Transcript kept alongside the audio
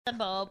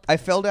Bob. I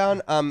fell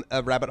down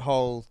a rabbit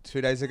hole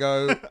 2 days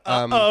ago.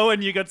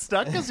 And you got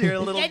stuck because you're a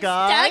little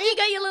guy? Stuck, you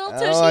got your little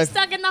tushy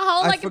stuck in the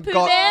hole like a Pooh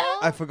Bear.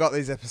 I forgot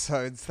these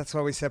episodes. That's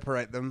why we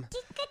separate them.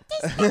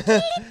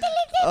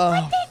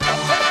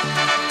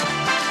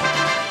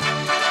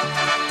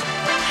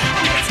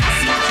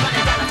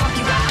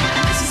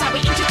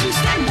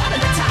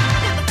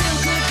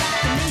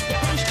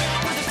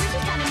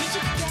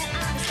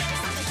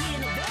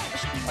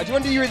 Do you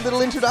want to do your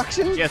little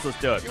introduction? Yes, let's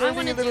do it. I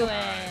want to do it.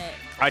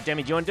 All right,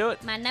 Demi, do you want to do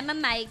it? My name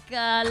is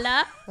Michael.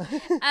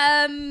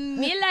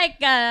 Me like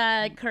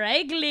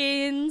Craig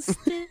Linst.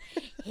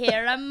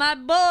 Here am my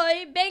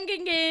boy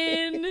banging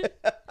in.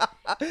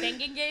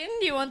 Banging in.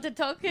 Do you want to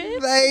talk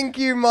it? Thank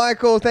you,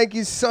 Michael. Thank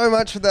you so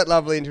much for that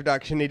lovely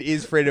introduction. It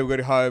is Freedom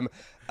Good Home,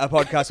 a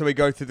podcast where we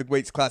go through the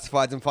week's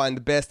classifieds and find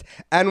the best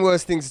and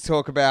worst things to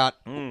talk about.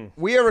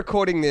 We are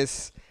recording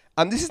this.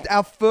 This is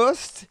our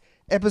first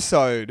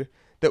episode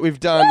that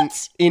we've done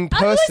in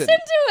person. I listened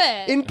to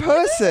it. In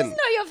person. This is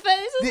not your first.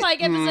 This is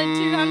like episode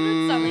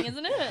 200 something,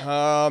 isn't it?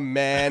 Oh,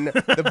 man.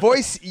 The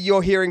voice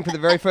you're hearing for the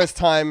very first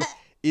time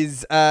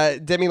is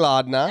Demi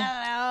Lardner.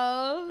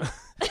 Hello.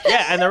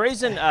 Yeah, and the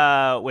reason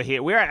we're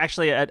here, we're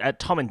actually at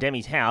Tom and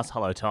Demi's house.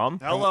 Hello, Tom.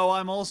 Hello,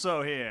 I'm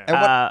also here.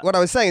 And what I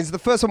was saying is the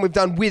first one we've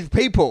done with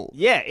people.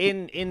 Yeah,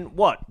 in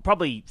what?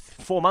 Probably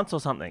 4 months or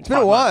something. It's been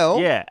a while.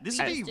 Yeah. This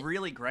would be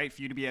really great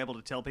for you to be able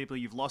to tell people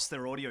you've lost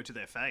their audio to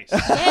their face.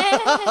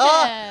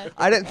 Yeah.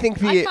 I don't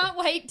think I can't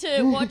wait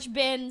to watch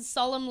Ben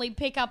solemnly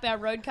pick up our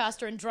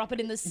Roadcaster and drop it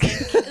in the sink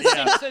as soon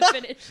as we're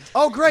finished.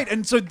 Oh, great.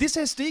 And so this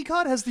SD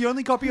card has the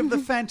only copy of the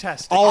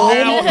Fantastic. Oh.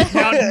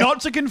 Now,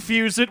 not to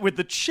confuse it with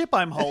the chip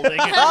I'm holding in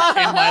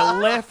my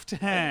left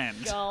hand.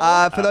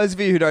 For those of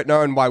you who don't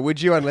know, and why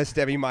would you, unless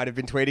Debbie might have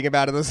been tweeting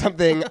about it or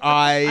something,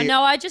 I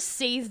know, I just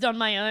seethed on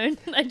my own.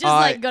 I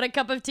just got a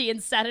cup of tea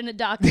and sat in a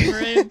dark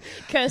room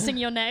cursing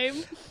your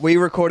name. We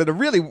recorded a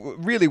really,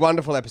 really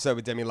wonderful episode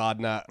with Demi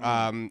Lardner,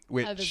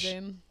 which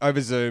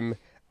over Zoom.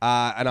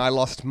 And I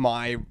lost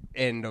my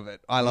end of it.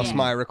 I lost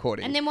my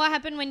recording. And then what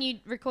happened when you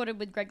recorded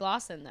with Greg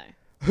Larson, though?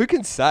 Who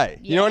can say?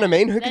 You know what I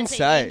mean? Who can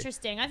say?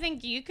 Interesting. I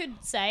think you could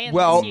say.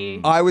 Well,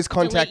 you I was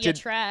delete contacted. your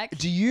track.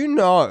 Do you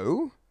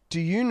know?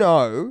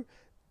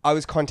 I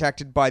was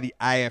contacted by the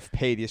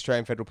AFP, the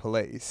Australian Federal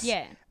Police.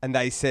 Yeah. And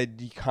they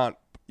said you can't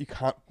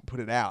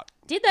put it out.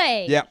 Did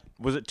they? Yep.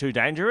 Was it too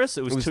dangerous?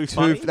 It was too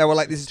funny. funny? They were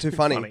like, this is too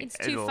funny. It's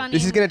too funny.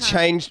 This is going to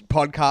change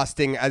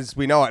podcasting as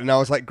we know it. And I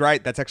was like,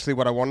 great, that's actually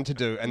what I wanted to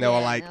do. And they were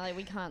like,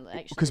 we can't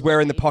actually. Because we're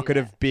in the pocket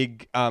of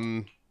big...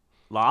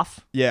 Laugh?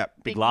 Yeah.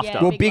 Big laughter.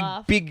 Well, big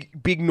laugh.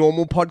 big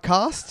normal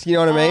podcast. You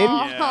know what I mean?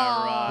 Yeah,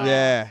 right.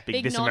 Yeah.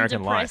 Big This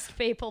American Life.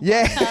 People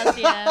Yeah. podcast,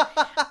 yeah.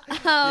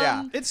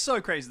 Yeah. It's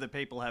so crazy that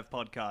people have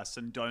podcasts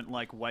and don't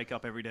like wake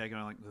up every day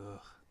going like,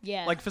 ugh.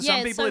 Yeah. Like for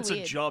some people, so it's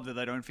weird. a job that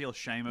they don't feel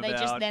shame They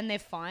about. they're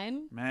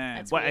fine. Man.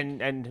 That's Well,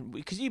 weird. and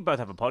because you both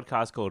have a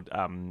podcast called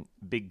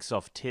Big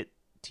Soft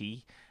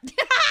Tea.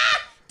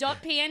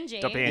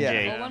 .png. .png.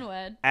 Yeah. All one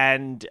word.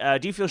 And do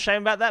you feel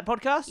shame about that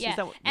podcast? Yeah. Is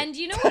that what, And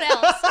you know what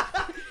else?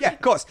 Yeah,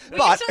 of course.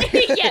 But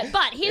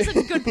But here's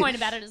a good point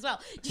about it as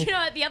well. Do you know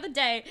what? The other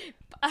day,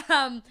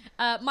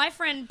 my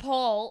friend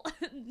Paul,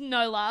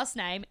 no last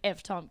name,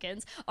 F.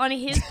 Tompkins, on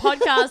his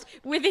podcast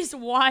with his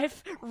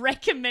wife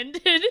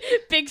recommended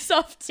Big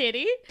Soft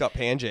Titty.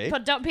 .png.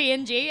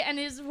 .png, and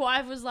his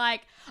wife was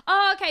like,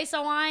 oh, okay,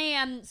 so I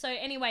am, so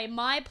anyway,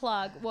 my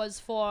plug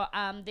was for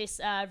this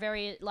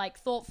very, like,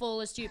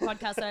 thoughtful, astute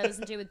podcast that I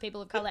listen to with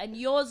people of colour, and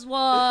yours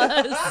was,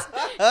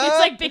 it's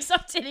like Big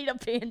Soft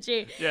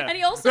Titty.png. Yeah. And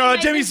he also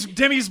made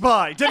Demi's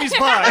bi. Demi's bi.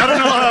 I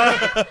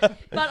don't know.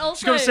 but also,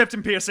 She's got a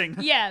septum piercing.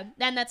 yeah,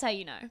 and that's how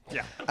you know.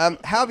 Yeah.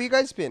 how have you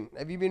guys been?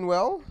 Have you been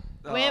well?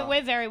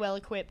 We're very well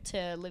equipped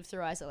to live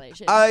through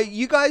isolation.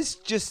 You guys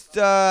just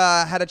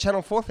had a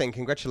Channel 4 thing.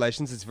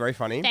 Congratulations. It's very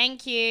funny.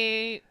 Thank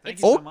you. Thank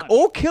you so much.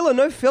 All killer,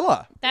 no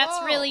filler. That's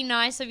really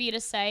nice of you to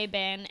say,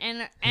 Ben.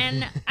 And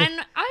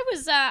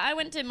I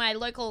went to my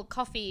local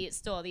coffee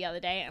store the other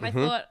day, and I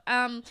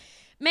thought,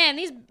 man,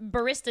 these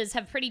baristas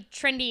have pretty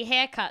trendy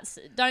haircuts,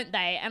 don't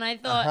they? And I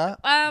thought,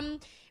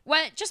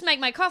 well, just make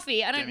my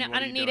coffee. I don't Demi,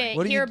 what are you need doing?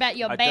 to hear about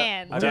your I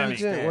band. don't Demi.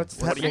 understand. What's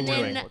What are you happening?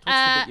 doing? And What's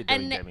the bit you're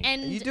doing, and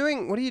Demi? Are you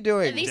doing? What are you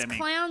doing? these Demi.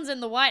 clowns in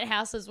the White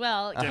House as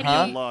well. Can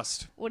You're you?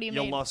 lost. What do you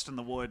You're mean? lost in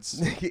the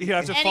woods. You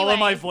have to follow Anyway.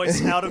 my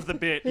voice out of the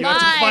bit. You have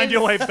Live. to find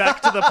your way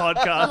back to the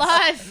podcast.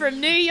 Live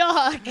from New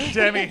York.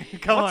 Demi,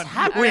 come on.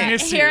 We Alright,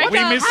 miss here you. I We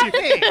go. miss you.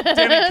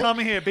 Demi, come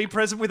here. Be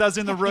present with us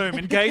in the room.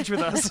 Engage with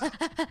us.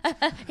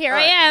 Here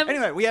I am.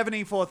 Anyway, we have an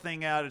E4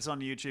 thing out. It's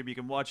on YouTube. You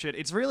can watch it.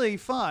 It's really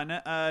fun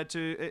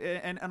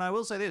and and I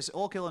will say this,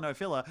 all killer, no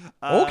filler.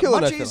 All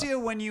killer, much no filler. easier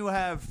when you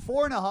have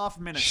 4.5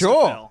 minutes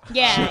Sure. to fill.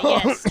 Yeah,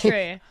 yes,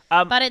 true.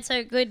 But it's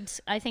a good.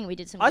 I think we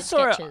did some good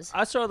sketches.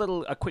 I saw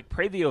a quick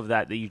preview of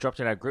that you dropped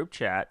in our group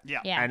chat. Yeah.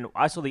 Yeah. And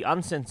I saw the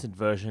uncensored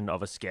version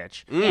of a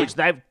sketch, which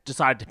they've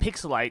decided to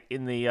pixelate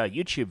in the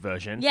YouTube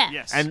version. Yeah.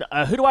 Yes. And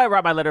who do I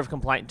write my letter of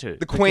complaint to?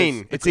 The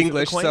Queen. It's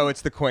English, Queen? so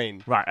it's the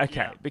Queen. Right,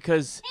 okay.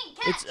 Because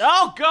it's...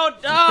 Oh, God.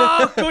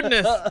 Oh,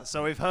 goodness.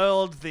 So we've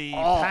hurled the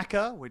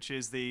packer, which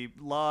is the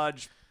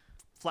large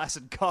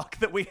flaccid cock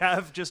that we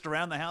have just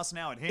around the house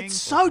now at Hing. It's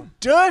so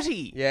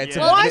dirty. Yeah, it's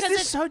Yeah. a Well, Why because is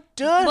this it- so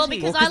dirty? Well,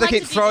 because Well, 'cause I they like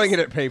keep to do throwing this-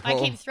 it at people. I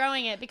keep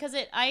throwing it because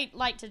I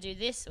like to do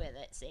this with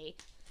it. See,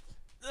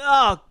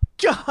 Oh,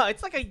 God.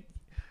 It's like a...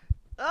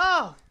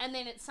 Oh, and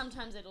then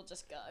sometimes it'll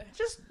just go.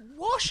 just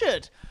wash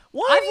it.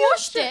 Why I've do you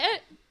washed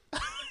it.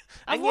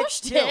 I've And yet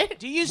washed still, it.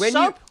 Do you use when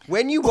soap? you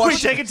We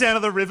wash take it down to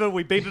the river,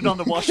 we beat it on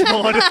the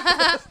washboard.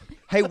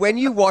 hey, when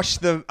you wash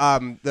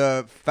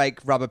the fake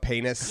rubber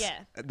penis Yeah.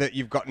 that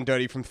you've gotten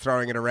dirty from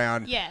throwing it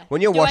around, Yeah. when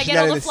you're do I washing get that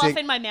all in the the fluff sink,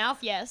 in my mouth?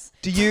 Yes.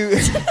 do you?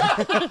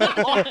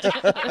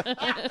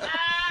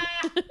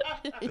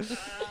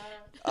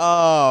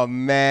 Oh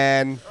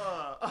man.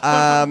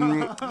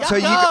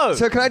 No.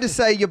 So can I just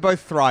say you're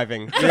both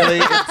thriving? Really,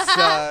 it's.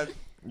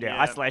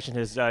 Yeah, isolation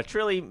has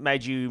truly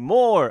made you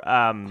more.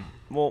 I'm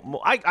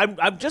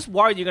just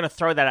worried you're going to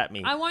throw that at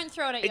me. I won't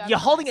throw it at you. You're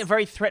holding it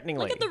very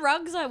threateningly. Look at the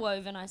rugs I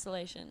wove in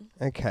isolation.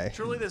 Okay.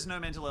 Truly, there's no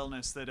mental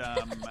illness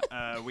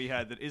that we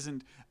had that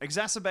isn't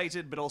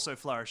exacerbated but also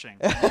flourishing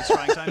in these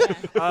trying times.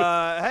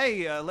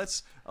 Hey,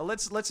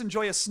 let's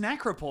enjoy a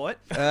snack report.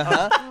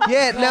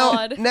 Yeah.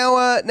 God.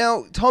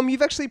 Now, Tom,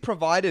 you've actually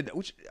provided,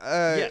 which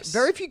Yes.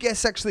 very few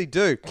guests actually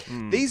do.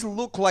 These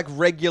look like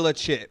regular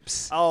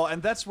chips. Oh,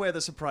 and that's where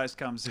the surprise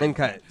comes in.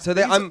 Okay, so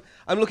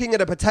I'm looking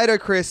at a potato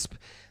crisp.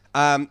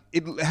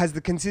 It has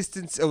the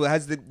consistency. Or it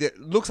has the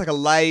looks like a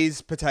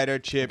Lay's potato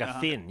chip. Like a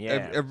thin,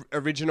 yeah.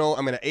 Original.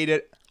 I'm gonna eat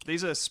it.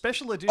 These are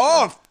special edition.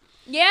 Oh,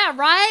 Yeah,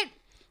 right?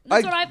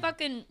 That's I- what I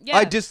fucking... Yeah.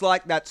 I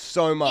dislike that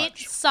so It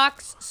much.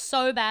 sucks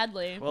so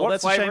badly. Well, What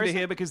that's a flavour shame to is it?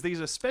 hear because these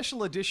are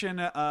special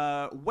edition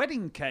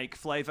wedding cake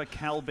flavor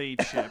Calbee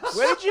chips.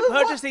 Where did you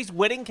purchase these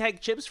wedding cake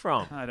chips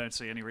from? I don't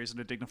see any reason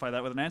to dignify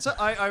that with an answer.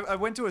 I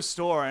went to a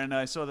store and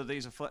I saw that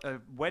these are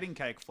wedding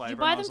cake flavor. Did you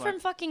buy and I them was from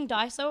fucking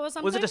Daiso or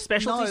something? Was it a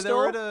specialty No, they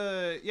were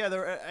store? at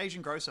they're at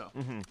Asian grocer.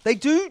 They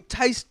do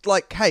taste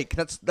like cake.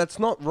 That's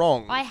not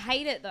wrong. I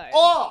hate it though.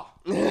 oh,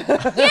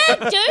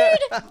 Yeah,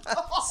 dude.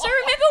 So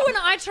remember when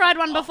I tried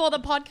one before the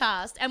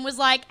podcast and was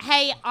like,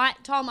 "Hey,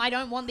 Tom, I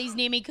don't want these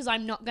near me because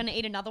I'm not going to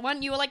eat another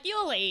one." You were like,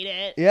 "You'll eat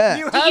it." yeah.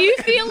 You Do have- you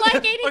feel like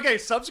eating? Okay,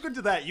 subsequent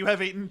to that, you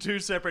have eaten 2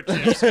 separate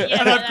chips, Yeah,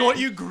 and I've no. caught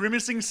you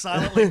grimacing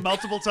silently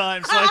multiple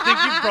times. So I think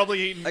you've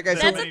probably eaten. Okay, that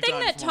so- That's many the thing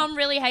times that more. Tom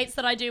really hates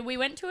that I do. We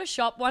went to a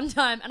shop one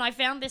time and I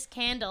found this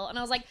candle and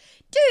I was like,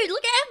 "Dude,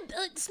 look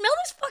at smell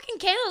this fucking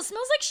candle. It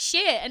smells like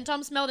shit." And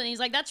Tom smelled it and he's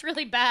like, "That's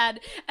really bad."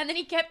 And then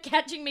he kept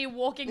catching me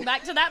walking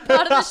back to that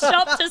part of the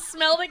shop to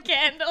smell the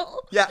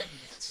candle. Yeah.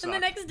 And the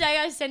next day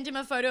I sent him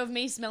a photo of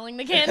me smelling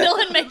the candle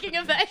and making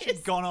a face.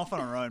 Gone off on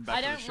her own back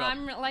I to the don't. shop.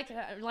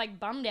 I'm like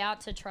bummed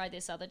out to try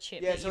this other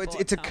chip. Yeah, that so you it's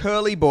bought, it's a Tom.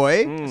 curly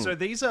boy. So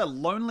these are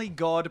Lonely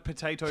God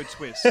potato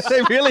twists.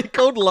 They really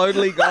called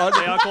Lonely God.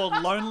 They are called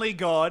Lonely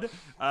God.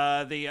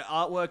 The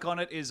artwork on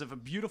it is of a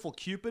beautiful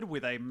Cupid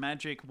with a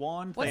magic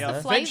wand. What's they the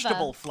are flavour?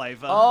 vegetable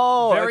flavor.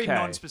 Oh, very okay.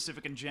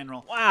 non-specific in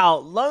general. Wow,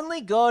 Lonely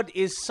God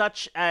is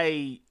such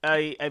a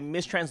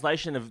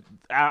mistranslation of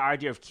our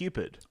idea of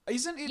Cupid.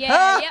 Isn't it?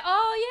 Yeah, yeah.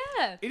 Oh,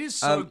 yeah. It is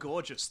so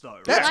gorgeous, though.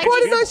 That's Like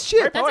quite a it's- nice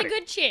chip. That's a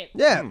good chip.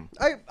 Yeah,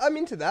 I'm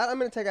into that. I'm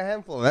gonna take a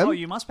handful of them. Oh,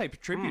 you must pay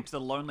tribute to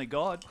the Lonely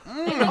God. Or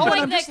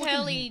like the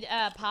curly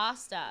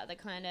pasta. The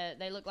kind of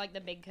they look like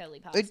the big curly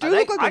pasta. They do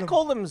look like I a-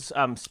 call them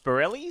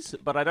Spirellis,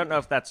 but I don't know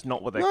if that's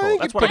not what they're No, I called.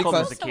 think That's it's what I pretty called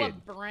them as close. a Also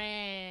kid. a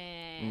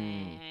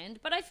brand,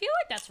 but I feel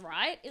like that's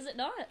right. Is it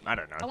not? I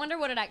don't know. I wonder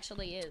what it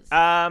actually is.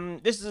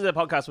 This is a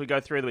podcast where we go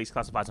through the week's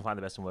classifieds and find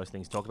the best and worst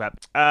things to talk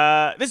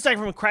about. This is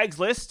taken from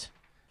Craigslist,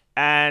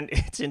 and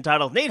it's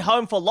entitled "Need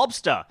Home for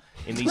Lobster"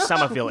 in the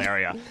Somerville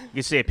area.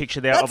 You see a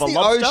picture there That's of a the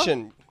lobster.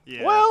 ocean.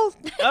 Yeah. Well,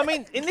 I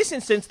mean, in this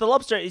instance, the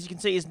lobster, as you can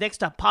see, is next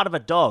to part of a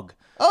dog.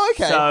 Oh,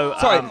 okay. So,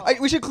 Sorry,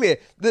 we should clear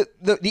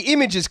the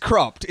image is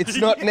cropped. It's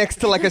not next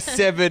to like a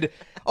severed.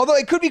 Although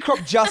it could be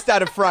cropped just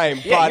out of frame.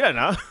 Yeah, but you don't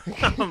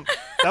know.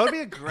 That would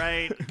be a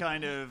great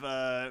kind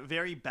of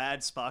very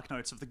bad spark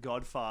notes of The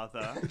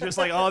Godfather. Just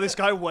like, oh, this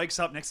guy wakes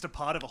up next to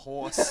part of a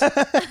horse.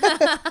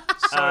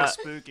 So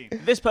spooky.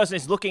 This person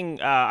is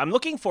looking. I'm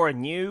looking for a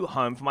new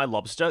home for my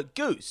lobster,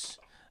 Goose.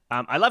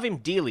 I love him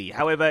dearly.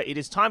 However, it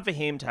is time for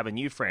him to have a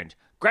new friend.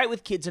 Great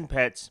with kids and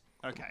pets.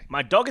 Okay.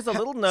 My dog is a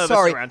little nervous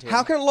sorry, around him.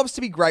 how can a lobster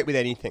be great with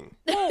anything?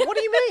 Oh, what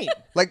do you mean?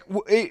 Like,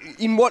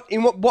 in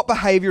what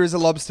behavior is a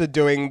lobster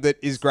doing that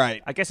is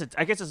great? I guess it's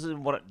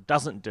what it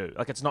doesn't do.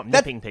 Like it's not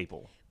nipping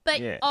people. But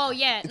Yeah. oh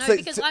yeah, no, like-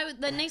 because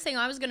the next thing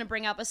I was going to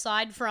bring up,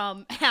 aside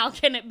from how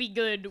can it be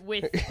good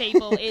with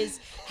people, is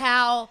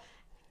how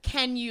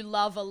can you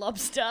love a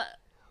lobster?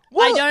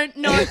 Well- I don't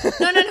know.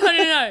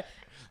 No.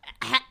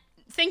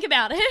 Think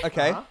about it.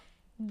 Okay.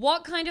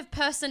 what kind of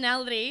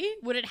personality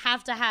would it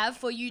have to have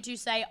for you to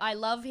say, I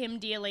love him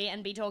dearly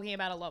and be talking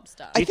about a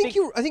lobster? I think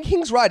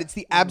Hing's right. It's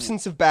the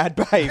absence of bad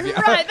behavior.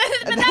 Right,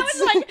 but that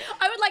was like,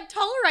 I would like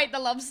tolerate the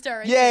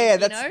lobster. Yeah, you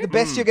that's know? the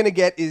best you're going to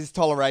get is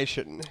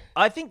toleration.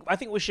 I think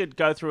we should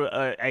go through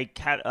a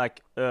cat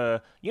like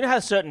you know how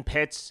certain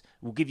pets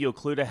will give you a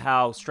clue to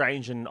how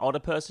strange an odd a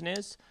person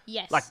is.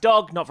 Yes. Like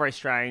dog, not very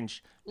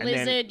strange. And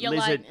then Lizard, you're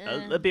lizard,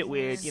 like, a bit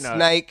weird. You know,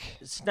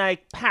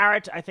 Snake,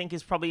 parrot. I think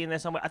is probably in there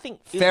somewhere. I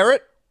think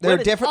ferret. There are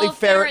Where- definitely Oh,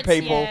 ferret ferrets,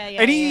 people. yeah,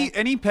 yeah, Any yeah.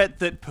 any pet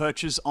that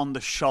perches on the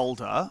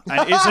shoulder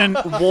and isn't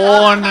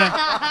worn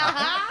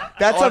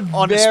That's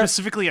on very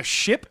specifically a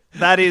ship,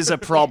 that is a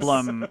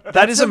problem.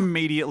 That is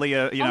immediately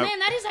a Oh man,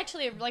 that is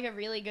actually like a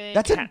really good.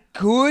 That's a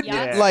good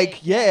Yeah. like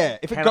yeah.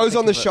 If it Cannot goes think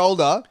on the of it.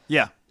 shoulder,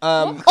 yeah.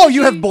 um, Oh,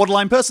 you have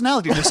borderline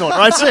personality disorder.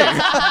 I see.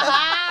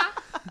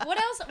 What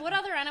else? What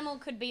other animal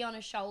could be on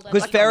a shoulder?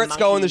 because Like ferrets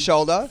go on the monkey.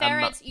 shoulder.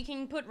 ferrets, you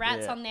can put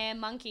rats Yeah. on there.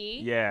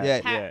 Monkey. Yeah,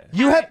 Yeah. Parrot.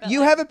 You Parrot,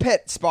 have but a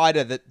pet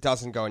spider that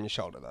doesn't go on your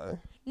shoulder though.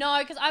 No,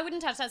 because I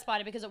wouldn't touch that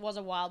spider because it was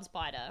a wild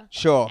spider.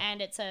 Sure.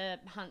 And it's a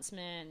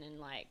huntsman and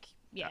like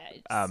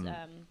it's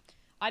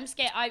I'm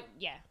scared.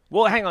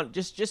 Well, hang on.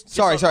 Just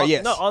Sorry,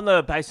 yes. No, on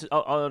the basis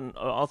on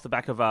off the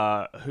back of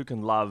who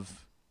can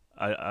love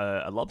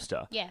a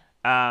lobster. Yeah.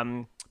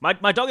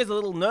 My dog is a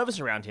little nervous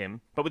around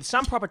him, but with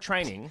some proper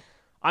training,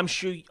 I'm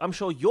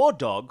sure your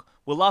dog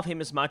will love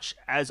him as much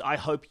as I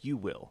hope you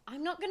will.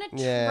 I'm not gonna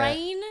Yeah.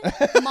 train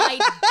my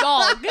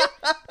dog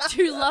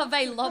to love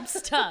a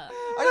lobster.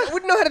 I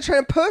wouldn't know how to train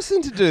a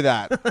person to do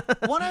that.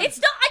 It's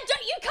not.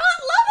 You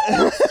can't love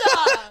a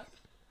lobster.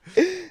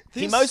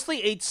 He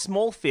mostly eats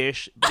small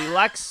fish, but he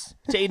likes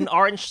to eat an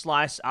orange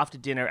slice after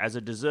dinner as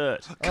a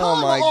dessert.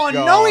 Oh my on,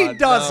 god. no, he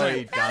doesn't. No,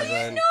 he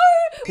doesn't. No.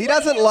 He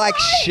doesn't like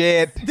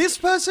shit. This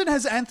person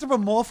has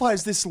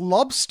anthropomorphized this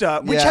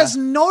lobster, which Yeah. has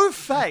no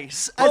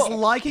face, as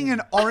liking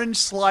an orange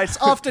slice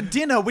after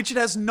dinner, which it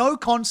has no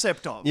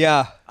concept of.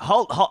 Yeah.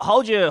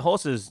 Hold your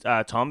horses,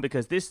 Tom,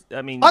 because this.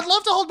 I mean, I'd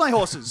love to hold my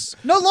horses.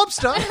 No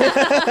lobster.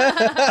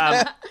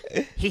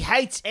 he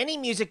hates any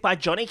music by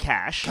Johnny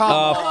Cash.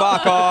 Oh,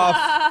 fuck off.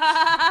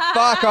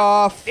 Fuck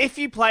off. If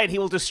you play it, he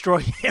will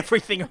destroy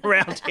everything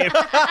around him.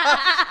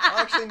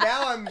 Actually,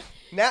 now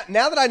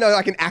that I know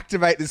I can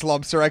activate this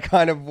lobster, I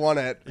kind of want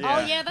it.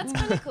 Oh yeah, that's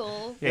kind of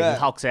cool. Yeah, he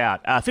hulks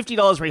out. $50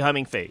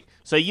 rehoming fee.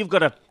 So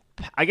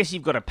I guess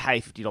you've got to pay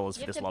 $50 for You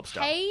have this to lobster.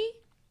 pay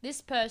this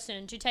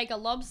person to take a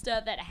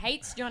lobster that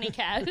hates Johnny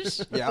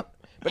Cash. Yeah.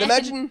 But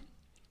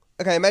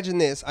imagine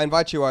this. I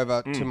invite you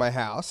over to my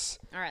house.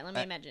 All right, let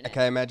me imagine it.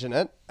 Okay, imagine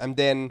it. And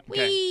then,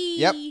 Whee!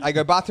 yep, I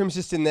go, bathroom's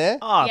just in there.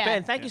 Oh, Yeah.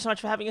 Ben, thank you so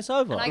much for having us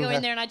over. And I go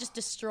in there and I just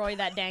destroy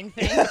that dang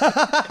thing.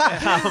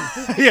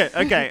 Yeah,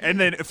 okay. And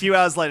then a few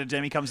hours later,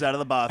 Jamie comes out of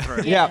the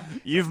bathroom. Yep.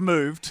 You've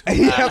moved.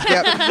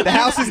 Yep. The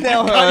house is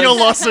now Cut your hers.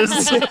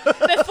 losses. Before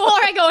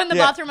I go in the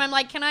Yeah. bathroom, I'm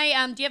like, can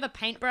I, do you have a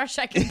paintbrush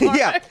I can borrow?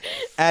 Yeah.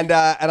 And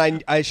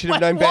I should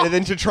have known better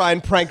than to try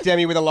and prank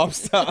Demi with a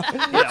lobster.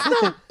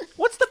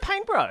 What's the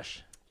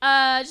paintbrush?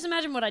 Just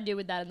imagine what I do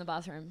with that in the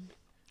bathroom.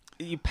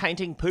 Are you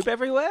painting poop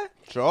everywhere?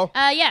 Sure.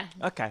 Yeah.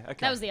 Okay.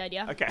 That was the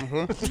idea. Okay.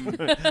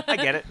 Mm-hmm. I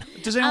get it.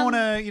 Does anyone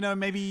want to,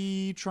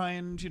 maybe try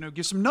and,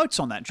 give some notes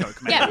on that joke?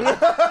 Maybe? Yeah.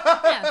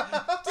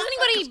 Yeah. Does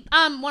anybody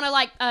want to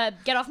like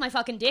get off my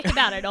fucking dick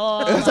about it,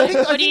 or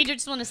or do you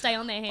just want to stay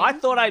on there? I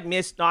thought I'd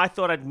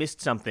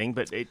missed something,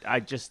 but it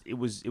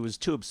was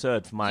too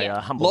absurd for my Yeah.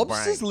 humble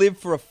Lobsters brain. live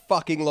for a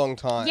fucking long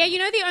time. Yeah, you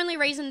know the only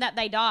reason that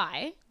they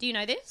die. Do you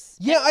know this?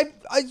 Yeah,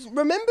 I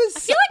remember. I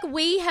feel like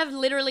we have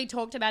literally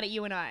talked about it,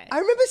 you and I. I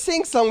remember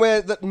seeing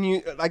somewhere that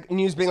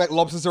news being like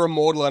lobsters are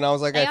immortal, and I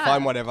was like, They okay, are.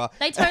 fine, whatever.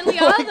 They totally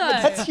are, though.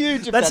 That's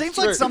huge. If That that's seems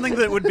true. like something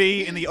that would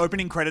be in the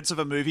opening credits of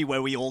a movie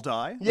where we all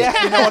die.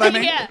 Yeah. You know what I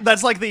mean? Yeah.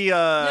 That's like the,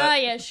 Oh,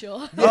 yeah,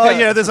 sure. oh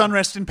yeah, there's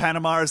unrest in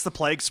Panama as the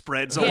plague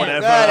spreads or Yeah.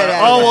 whatever.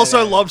 No.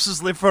 Also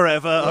lobsters live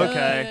forever.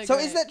 Okay. So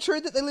is that true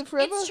that they live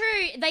forever? It's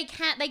true.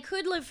 They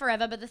could live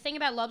forever, but the thing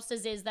about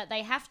lobsters is that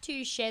they have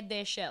to shed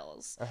their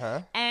shells.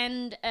 Uh-huh.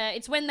 And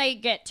it's when they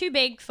get too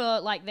big for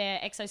like their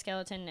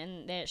exoskeleton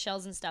and their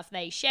shells and stuff,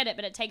 they shed it,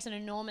 but it takes an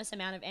enormous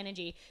amount of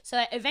energy. So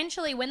that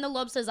eventually, when the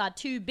lobsters are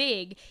too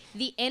big,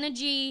 the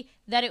energy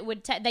that it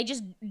would take, they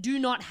just do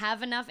not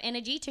have enough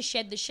energy to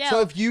shed the shell.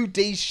 So if you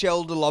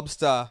de-shelled a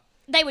lobster,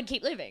 they would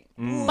keep living,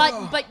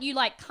 but you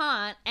like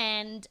can't,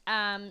 and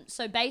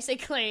so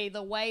basically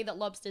the way that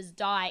lobsters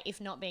die,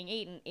 if not being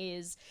eaten,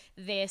 is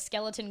their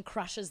skeleton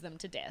crushes them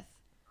to death.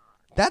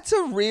 that's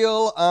a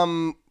real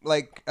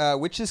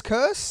witch's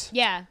curse.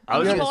 Yeah, I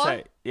was going to Before-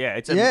 say, yeah,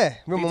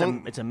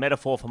 it's a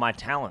metaphor for my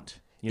talent.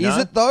 You know? Is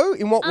it though?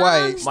 In what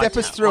way? Um, Step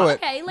us my- through it.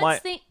 Okay,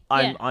 let's think.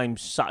 I'm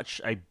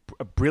such a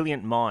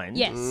brilliant mind.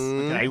 Yes.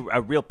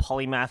 A real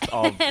polymath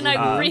of And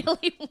I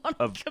really want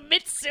to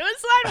commit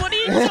suicide. What are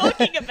you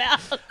talking about?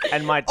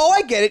 and my Oh,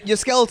 I get it. Your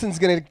skeleton's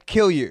gonna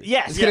kill you.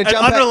 Yes. It's Yeah, gonna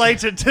jump out.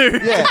 Unrelated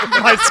to Yeah.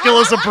 my skill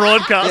as a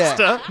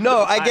broadcaster. Yeah.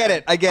 No, I get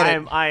it. I get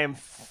it. I am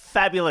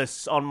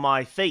fabulous on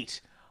my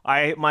feet.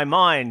 my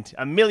mind,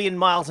 1,000,000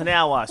 miles an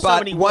hour. So But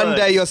many one words.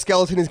 day your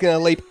skeleton is going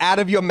to leap out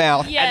of your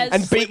mouth Yes.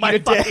 and beat you to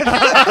death.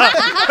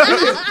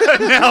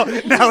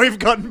 Now we've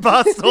gotten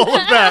past all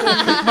of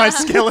that. My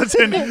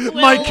skeleton,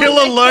 my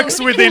killer lurks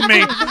within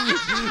me.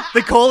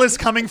 The call is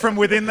coming from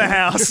within the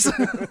house.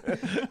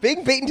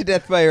 Being beaten to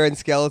death by your own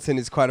skeleton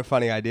is quite a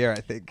funny idea,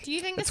 I think. Do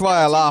you think the That's why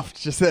I skeleton-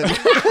 laughed just then.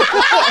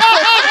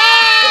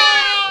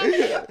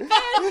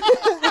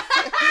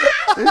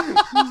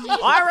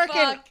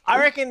 I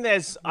reckon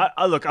there's.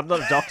 Look, I'm not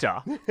a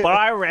doctor, but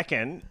I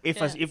reckon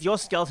if your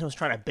skeleton was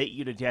trying to beat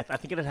you to death, I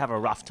think it'd have a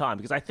rough time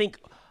because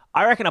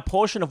I reckon a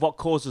portion of what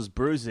causes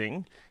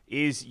bruising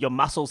is your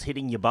muscles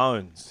hitting your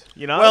bones.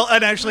 You know. Well,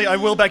 and actually, I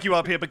will back you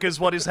up here because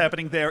what is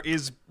happening there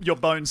is your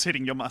bones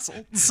hitting your muscle.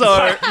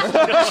 So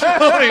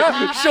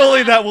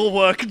surely that will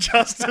work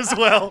just as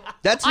well.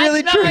 That's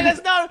really true.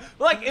 There's no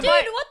like. Dude,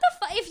 what the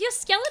fuck? If your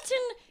skeleton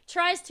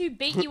tries to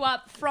beat you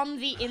up from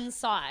the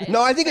inside.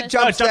 No, I think it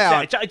first- jumps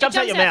out. It jumps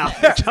out your out.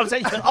 mouth. It jumps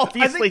out your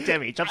obviously,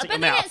 Demi. It jumps out your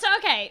But then mouth. it's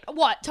okay.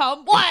 What,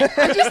 Tom? What?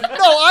 I just,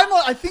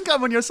 I think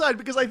I'm on your side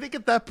because I think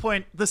at that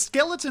point the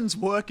skeleton's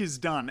work is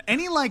done.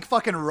 Any like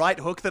fucking right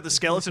hook that the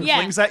skeleton Yeah.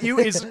 flings at you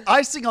is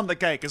icing on the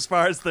cake as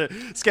far as the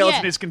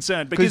skeleton Yeah. is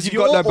concerned because you've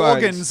your got no bones.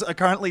 organs are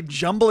currently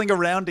jumbling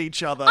around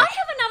each other. I have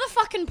another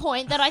fucking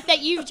point that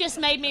you've just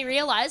made me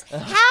realize. How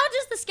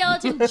does the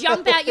skeleton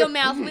jump out your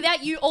mouth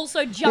without you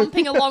also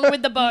jumping along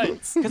with the bones?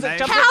 Name- How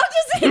does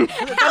it get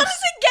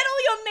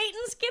all your meat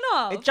and skin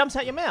off? It jumps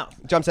out your mouth.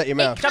 Jumps out your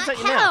mouth. jumps out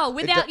your How? mouth.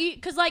 Without you,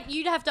 because like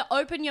you'd have to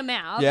open your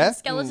mouth. Yeah? The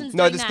skeleton's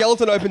No, doing the that.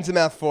 skeleton opens the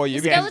mouth for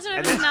you. The skeleton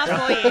opens his mouth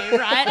for you,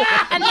 right?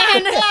 And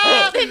then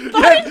the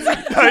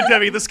bones. No,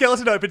 Debbie, the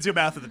skeleton opens your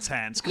mouth with its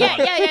hands. Come on.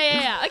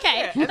 Yeah.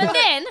 Okay, but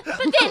then, how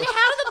do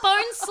the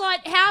bones slide?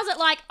 How's it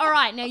like? All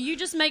right, now you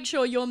just make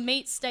sure your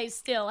meat stays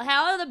still.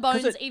 How are the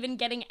bones even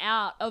getting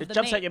out of It the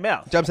jumps meat? out your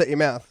mouth. Jumps out your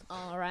mouth.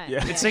 All right.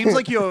 Yeah. It seems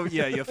like you're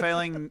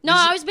failing. No,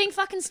 I was being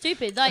fucking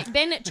stupid. Like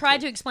Ben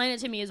tried to explain it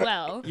to me as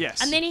well.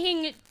 Yes. And then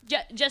he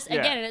just Yeah.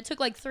 again, and it took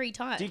like 3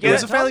 times. Do you It get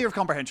was it, a Tom? failure of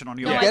comprehension on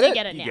your No, part. Get I it? do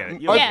get it You now. get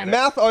it. Yeah.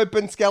 Mouth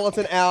open,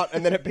 skeleton out,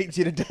 and then it beats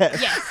you to death.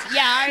 Yes.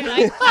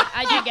 Yeah,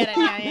 I do get it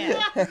now.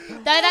 Yeah.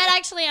 Though that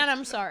actually, and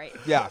I'm sorry.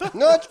 Yeah.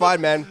 No, it's fine,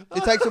 man.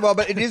 It takes a while,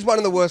 but it is one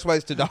of the worst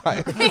ways to die.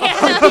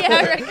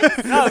 I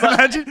reckon.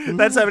 Imagine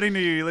that's happening to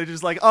you. You're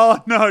just like, oh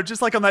no,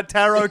 just like on that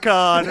tarot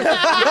card. But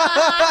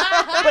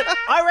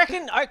I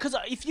reckon because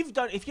if you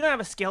don't have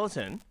a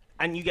skeleton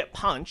and you get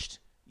punched,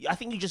 I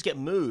think you just get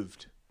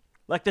moved.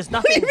 Like there's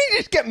What do nothing. you mean you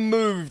just get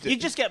moved? You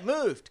just get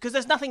moved because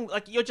there's nothing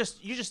like you're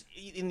just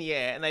in the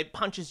air and they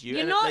punches you.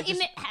 You're and not they in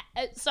just,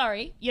 the.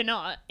 Sorry, you're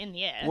not in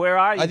the air. Where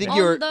are you? I think then?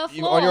 you're On the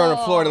on the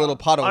floor in a little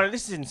puddle. Oh, no,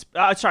 this is in.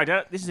 Sorry,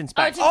 this is in Oh,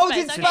 space. it's in Oh,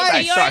 space. it's in Okay, so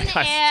space. you're Sorry, in the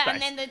space, air, space.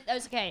 and then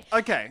that's okay.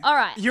 Okay. All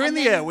right. You're in and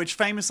the then- air, which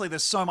famously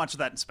there's so much of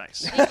that in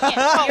space.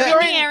 Yeah, you're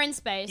You're in the in- air in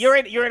space.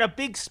 You're in a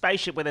big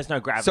spaceship where there's no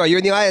gravity. So you're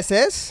in the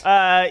ISS?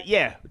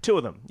 Yeah, 2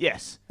 of them.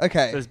 Yes.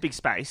 Okay. So there's big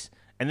space,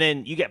 and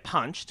then you get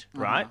punched,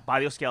 right, by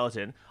your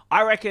skeleton.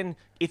 I reckon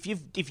if you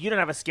don't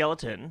have a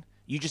skeleton,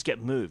 you just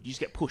get moved. You just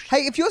get pushed.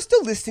 Hey, if you're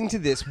still listening to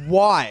this,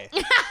 why?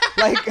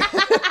 like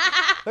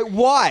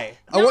why?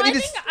 No, want I you to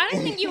think I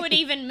don't think you would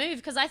even move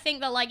because I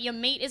think that like your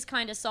meat is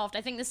kind of soft.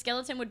 I think the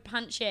skeleton would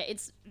punch it.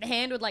 Its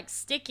hand would like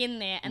stick in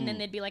there, and then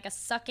there'd be like a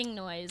sucking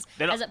noise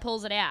They're not- as it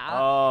pulls it out.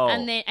 Oh.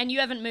 And you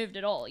haven't moved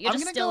at all. You're I'm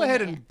just going to still go in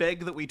ahead there. and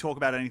beg that we talk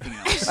about anything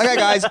else. Okay,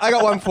 guys, I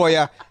got one for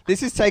you.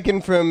 This is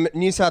taken from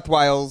New South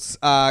Wales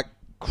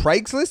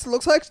Craigslist, it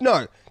looks like.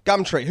 No,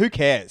 Gumtree. Who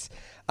cares?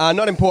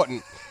 Not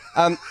important.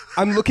 I'm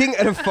looking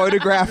at a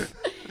photograph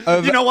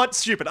of. You know what?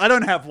 Stupid. I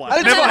don't have one. I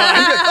don't Never know,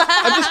 mind.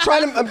 I'm just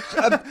trying to.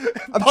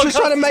 I'm just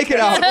trying to make it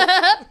up.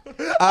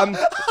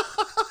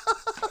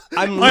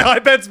 My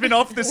iPad's been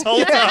off this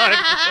whole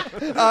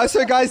time.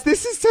 So, guys,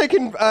 this is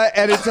taken,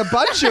 and it's a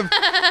bunch of.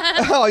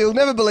 Oh, you'll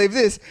never believe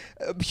this.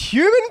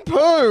 Human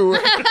poo.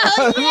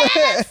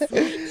 Yes!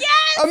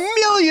 $1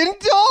 million.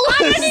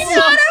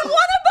 I don't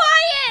want to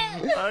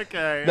buy it.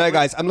 Okay. No,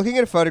 guys, I'm looking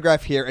at a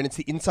photograph here, and it's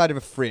the inside of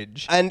a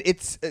fridge, and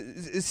it's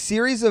a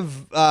series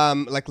of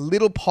like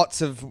little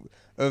pots of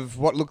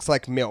what looks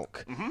like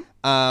milk.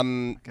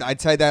 I'd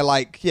say they're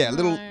like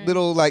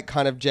little like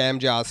kind of jam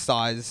jar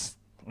size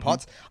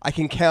pots. I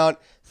can count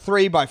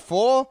 3 by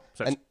 4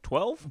 So and it's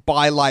 12?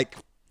 by like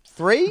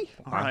 3.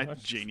 All right,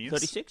 genius.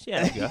 36?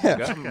 Yeah, there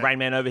you go. Rain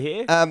Man over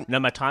here. No,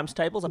 my times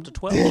tables up to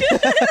 12.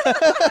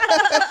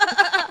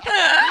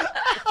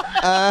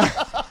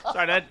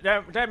 Sorry,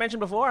 did I mention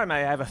before I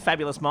may have a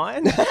fabulous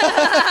mind?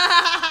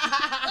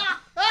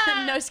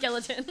 No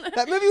skeleton.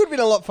 That movie would have been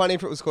a lot funnier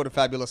if it was called A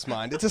Fabulous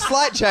Mind. It's a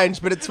slight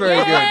change, but it's very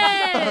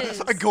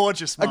Yes. A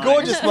gorgeous good. A mind.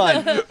 gorgeous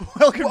mind.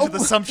 Welcome to the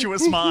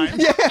sumptuous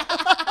mind.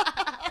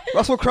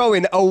 Russell Crowe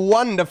in A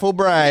Wonderful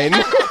Brain.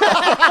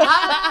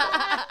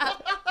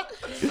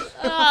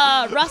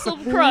 Russell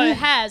Crowe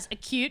has a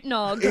cute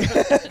nog.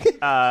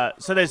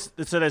 So there's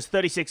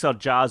 36 odd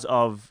jars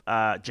of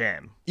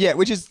jam. Yeah,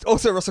 which is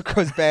also Russell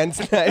Crowe's band's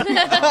name.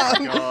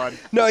 God.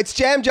 No, it's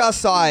jam jar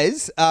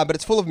size, but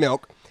it's full of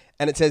milk.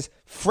 And it says,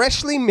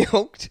 freshly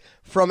milked,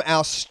 from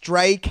our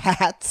stray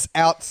cats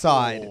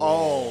outside.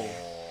 Oh.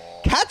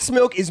 Cat's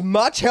milk is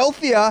much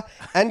healthier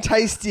and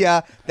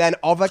tastier than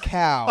of a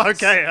cow.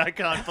 Okay, I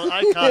can't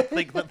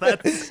think that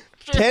that's...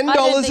 $10 I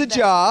don't a think that-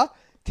 jar.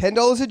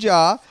 $10 a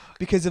jar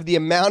because of the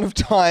amount of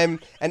time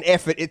and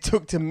effort it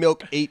took to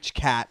milk each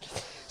cat.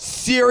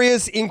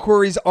 Serious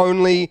inquiries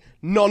only,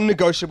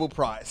 non-negotiable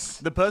price.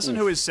 The person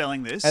who is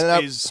selling this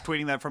And, is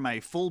tweeting that from a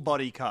full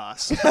body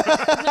cast.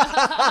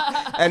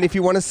 And if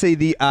you want to see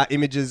the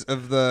images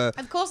of the...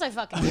 Of course I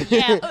fucking do.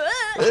 Yeah.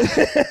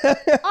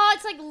 Oh,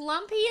 it's like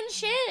lumpy and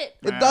shit.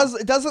 It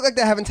does look like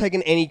they haven't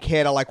taken any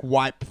care to like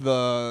wipe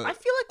the... I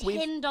feel like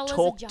we've $10 a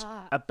talked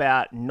jar.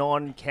 about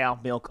non-cow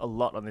milk a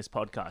lot on this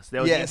podcast.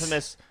 There was Yes. the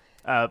infamous,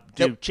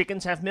 do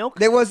chickens have milk?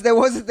 There was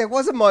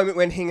a moment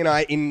when Hing and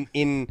I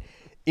in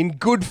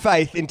good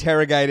faith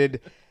interrogated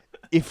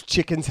if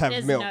chickens have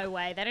There's milk. no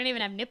way. They don't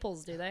even have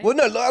nipples, do they? Well,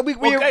 no, we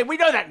Okay, we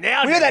know that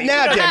now. know that Demi.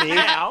 now, We know that Demi.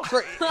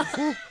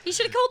 now. You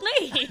should have called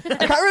me. I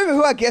can't remember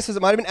who our guest was.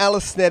 It might have been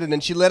Alice Sneddon,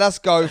 and she let us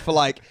go for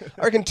like,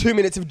 I reckon 2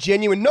 minutes of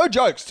genuine, no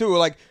jokes too. We're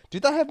like,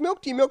 do they have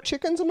milk? Do you milk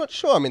chickens? I'm not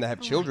sure. I mean, they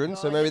have children,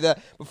 so maybe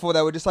before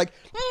they were just like,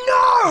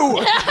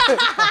 no!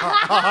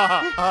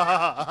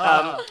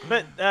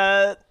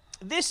 But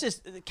this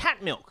is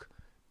cat milk.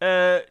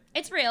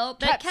 It's real,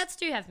 but cats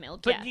do have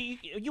milk. But Yeah.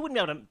 you wouldn't be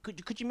able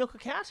to. Could you milk a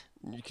cat?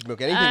 You can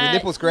milk anything with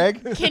nipples,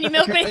 Greg. Can you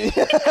milk me?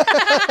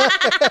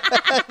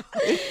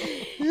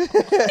 Yeah,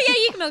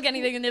 you can milk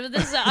anything in there.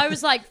 But I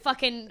was like,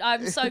 fucking,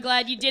 I'm so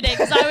glad you did it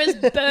because I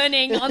was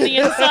burning on the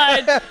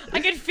inside. I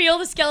could feel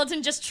the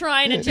skeleton just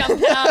trying to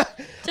jump out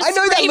to I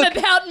know that scream look-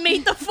 about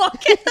meet the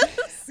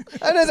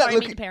fuckers. I know Sorry, that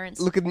meet the parents.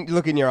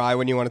 look in your eye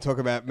when you want to talk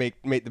about meet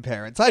the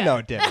parents. I know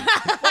it, Debbie.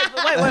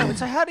 Wait.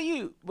 So how do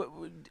you?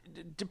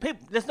 Do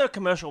people? There's no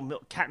commercial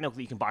cat milk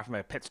that you can buy from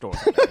a pet store. Or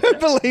something, is I there?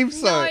 believe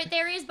so. No,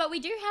 there is, but we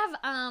do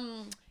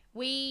have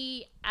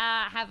we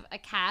have a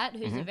cat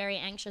who's a very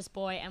anxious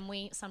boy, and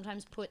we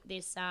sometimes put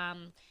this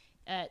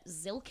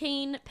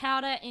Zilkine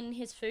powder in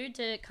his food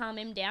to calm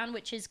him down,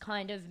 which is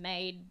kind of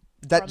made.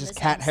 That from just the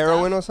cat same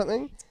heroin stuff. or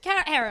something?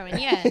 Cat heroin,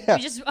 yeah.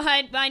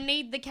 I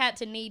need the cat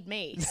to need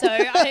me, so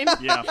I'm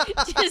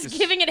just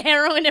giving it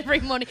heroin every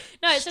morning.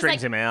 No, it's Strings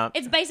just him like out.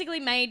 it's basically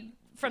made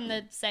from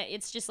the set.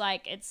 It's just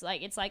like it's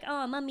like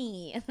oh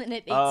mummy, and then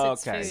it eats Oh,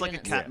 its okay. food. It's like a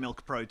and cat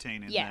milk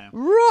protein in Yeah. there.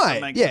 Right.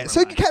 makes Yeah. it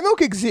So right. cat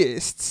milk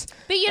exists.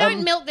 But you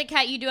don't milk the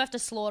cat. You do have to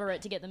slaughter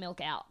it to get the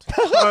milk out.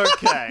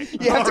 Okay.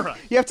 You have, All to, right.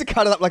 you have to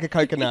cut it up like a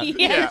coconut.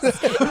 Yes.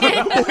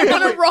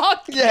 On a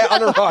rock. Yeah,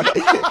 on a rock.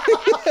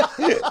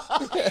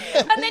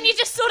 And then you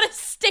just sort of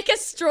stick a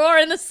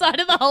straw in the side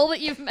of the hole that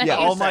you've made. Yeah.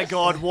 Oh my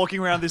god, walking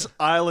around this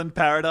island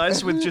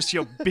paradise with just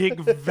your big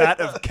vat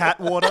of cat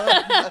water.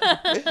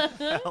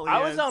 Hell I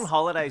was yes. on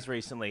holidays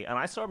recently, and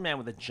I saw a man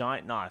with a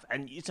giant knife,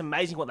 and it's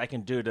amazing what they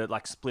can do to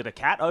like split a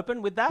cat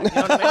open with that. You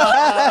know what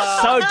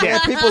I mean? So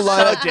deft. People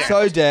line up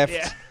so deft.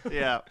 Yeah.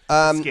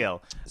 Yeah.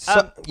 Skill.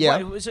 yeah.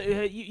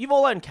 You've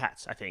all owned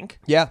cats, I think.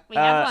 Yeah. We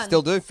have one.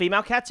 Still do.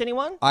 Female cats,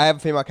 anyone? I have a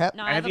female cat.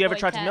 No, I And have a you ever boy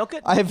tried to cat. milk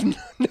it? I have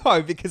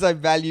no, because I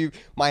value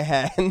my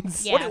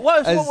hands. Yeah.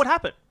 What would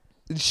happen?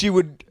 She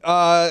would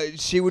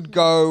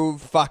go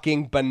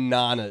fucking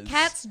bananas.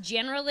 Cats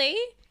generally,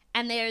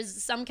 and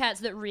there's some cats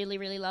that really,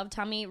 really love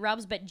tummy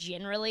rubs, but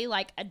generally,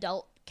 like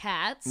adult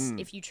cats,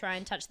 if you try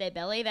and touch their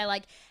belly, they're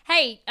like,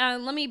 hey,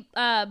 let me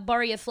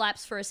borrow your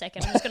flaps for a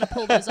second. I'm just going to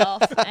pull those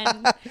off.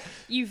 And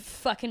you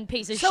fucking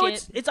piece of So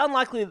shit. it's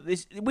unlikely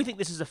that we think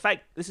this is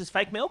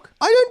fake milk.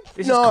 I don't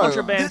This know. is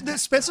contraband. They're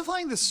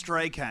specifying the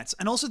stray cats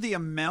and also the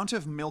amount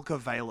of milk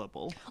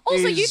available.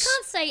 Also, is- you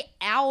can't say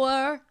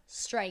our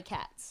stray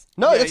cats.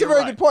 No, Yeah, that's a you're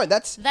very right. good point.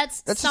 That's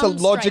That's just some a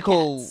stray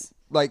logical, cats.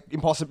 like,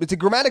 impossible. It's a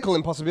grammatical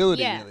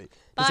impossibility, Yeah, really. To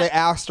but- say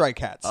our stray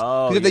cats.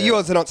 Oh, Because if they're yeah.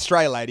 yours, they're not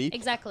stray, lady.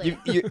 Exactly.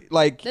 You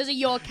like, Those are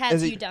your cats,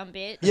 Is it- you dumb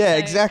bitch. Yeah, So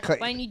exactly.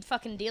 Why don't you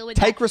fucking deal with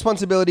take that?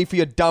 responsibility for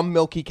your dumb,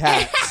 milky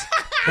cats.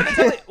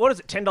 What is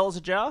it? $10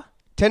 a jar?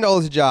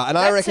 $10 a jar. And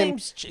I That reckon...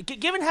 seems,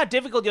 given how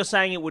difficult you're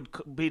saying it would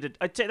be to,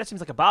 I'd say that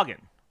seems like a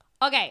bargain.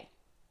 Okay,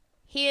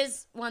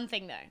 here's one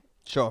thing though.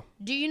 Sure.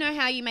 Do you know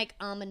how you make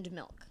almond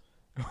milk?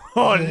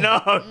 Oh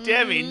no,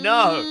 Debbie,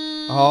 no.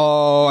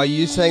 Oh, are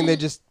you saying they're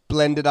just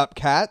blended up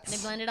They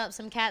cats? blended up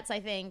some cats, I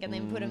think, and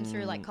then put them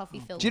through like coffee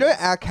filters. Do you know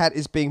our cat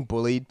is being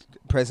bullied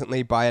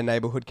presently by a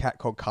neighborhood cat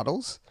called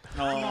Cuddles?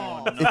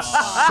 Oh, no.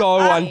 It's so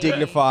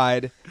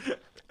undignified.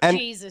 And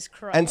Jesus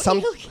Christ! and what some-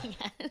 are you looking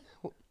at?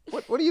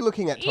 what are you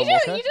looking at, You Tom?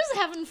 just, Walker? you're just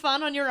having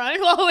fun on your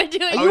own while we're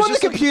doing. Are you was on the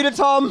just looking- computer,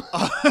 Tom?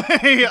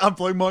 I'm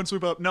blowing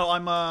Minesweeper up. No,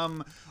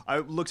 I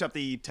looked up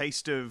the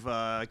taste of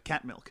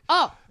cat milk.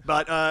 Oh,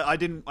 But I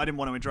didn't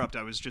want to interrupt.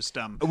 I was just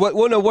What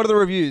are the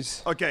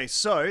reviews? Okay,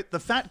 so the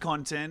fat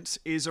content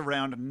is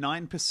around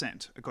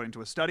 9%, according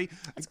to a study.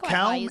 That's quite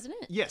high, isn't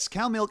it? Yes,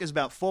 cow milk is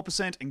about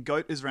 4%, and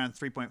goat is around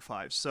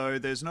 3.5%. So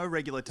there's no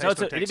regular taste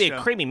So or it'd texture. be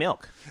a creamy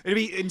milk. It'd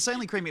be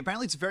insanely creamy.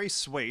 Apparently, it's very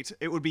sweet.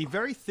 It would be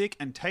very thick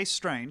and taste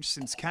strange,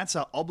 since cats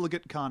are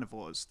obligate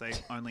carnivores. They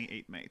only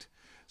eat meat.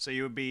 So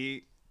you would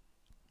be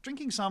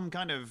drinking some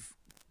kind of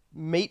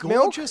meat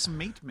milk. Gorgeous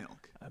meat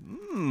milk. I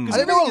don't know a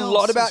everything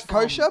lot else about is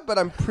from- kosher, but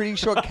I'm pretty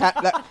sure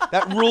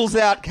that rules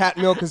out cat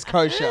milk as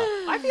kosher.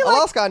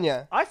 I'll ask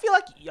Anya. I feel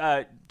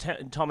like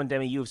Tom and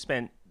Demi, you have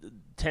spent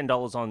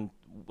 $10 on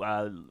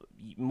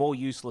more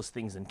useless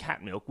things than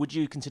cat milk. Would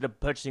you consider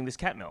purchasing this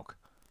cat milk?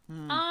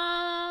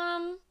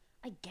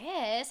 I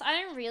guess I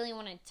don't really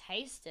want to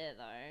taste it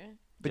though.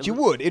 But you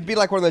would. It'd be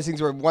like one of those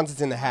things where once it's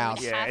in the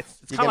house. Yeah,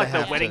 it's You're kind of like gonna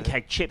the have wedding to.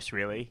 cake chips,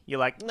 really. You're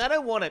like, no, I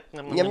don't want it.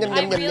 Yum, yum,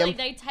 I yum, really, yum.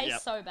 they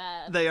taste so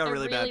bad. They are They're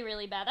really really, bad.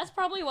 really bad. That's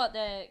probably what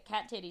the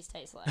cat titties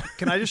taste like.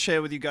 Can I just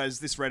share with you guys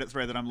this Reddit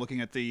thread that I'm looking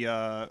at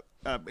the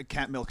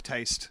cat milk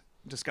taste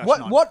discussion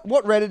on? What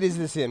Reddit is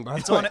this in? By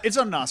the way? It's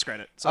on Ask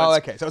Reddit. So Oh,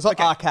 it's- okay. So it's not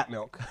our cat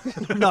milk.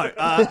 No.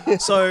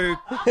 So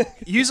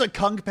user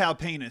Kung Pao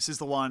Penis is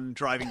the one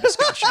driving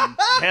discussion.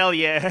 Hell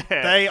yeah.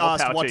 They More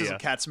asked, power what to does you. a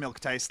cat's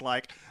milk taste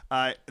like?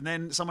 And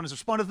then someone has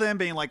responded to them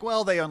being like,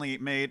 well, they only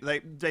eat meat. They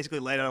basically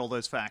laid out all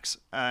those facts.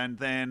 And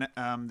then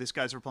this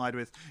guy's replied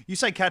with, you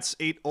say cats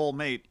eat all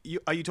meat.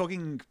 Are you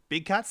talking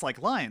big cats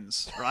like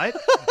lions, right?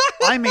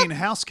 I mean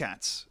house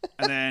cats.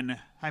 And then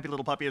Happy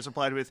Little Puppy has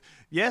replied with,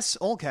 yes,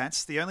 all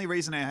cats. The only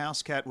reason a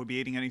house cat would be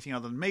eating anything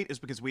other than meat is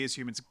because we as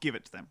humans give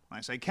it to them. When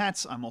I say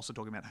cats, I'm also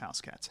talking about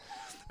house cats.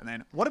 And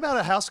then, what about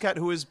a house cat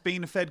who has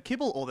been fed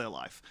kibble all their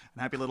life?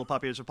 And Happy Little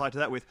Puppy has replied to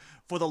that with,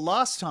 for the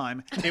last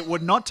time, it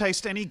would not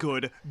taste any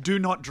good. Do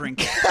not drink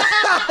it.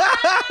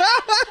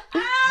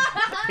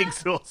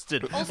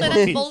 Exhausted. Also,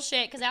 that's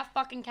bullshit because our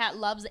fucking cat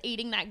loves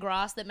eating that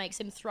grass that makes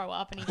him throw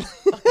up, and he just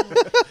fucking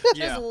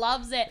Yeah. just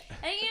loves it.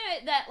 And you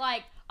know that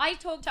like I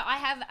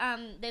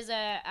have there's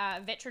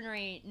a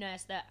veterinary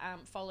nurse that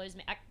follows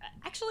me.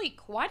 Actually,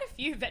 quite a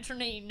few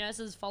veterinary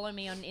nurses follow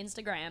me on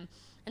Instagram.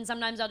 And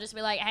sometimes I'll just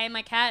be like, hey,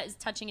 my cat is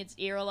touching its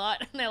ear a lot.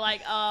 And they're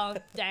like, oh,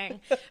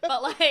 dang.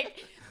 But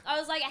like, I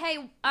was like,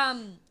 hey,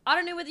 I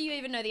don't know whether you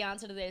even know the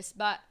answer to this,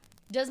 but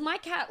does my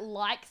cat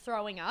like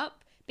throwing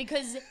up?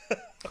 Because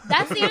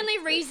that's the only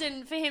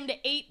reason for him to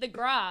eat the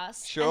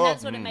grass. Sure. And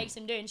that's what it makes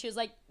him do. And she was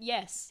like,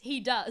 yes, he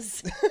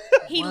does.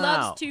 He Wow.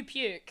 loves to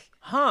puke.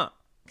 Huh.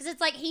 Because it's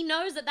like he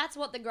knows that that's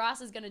what the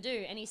grass is going to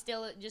do. And he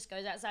still just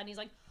goes outside and he's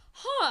like,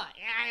 huh.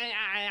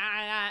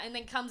 And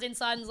then comes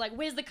inside and is like,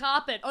 where's the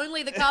carpet?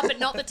 Only the carpet,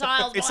 not the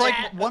tiles. It's like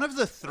one of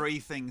the three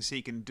things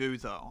he can do,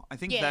 though. I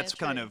think Yeah, that's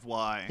true. kind of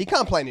why. He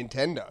can't play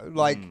Nintendo.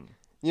 Like,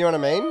 you know what I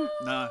mean?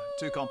 No,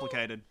 too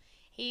complicated.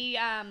 He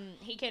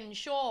can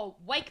sure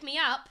wake me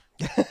up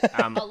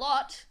a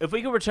lot. If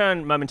we could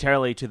return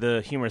momentarily to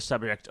the humorous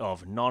subject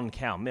of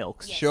non-cow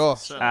milks. Yes. Sure.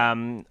 I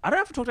don't know if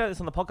I've talked about this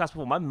on the podcast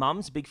before. My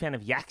mum's a big fan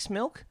of yak's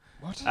milk.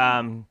 What?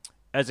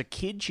 As a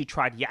kid, she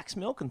tried yak's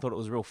milk and thought it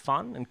was real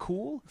fun and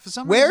cool. For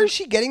some Where reason, is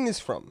she getting this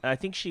from? I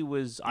think she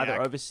was either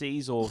Yak.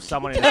 overseas or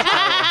someone in Australia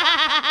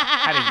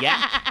had a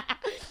yak.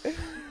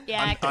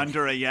 Yeah.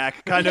 under a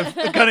yak, kind of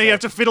you have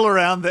to fiddle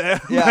around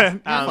there. Yeah.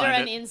 Under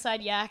Find an it.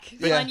 inside yak.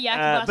 Yeah. One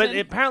yak But button.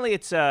 apparently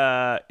it's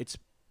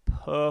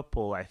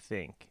purple, I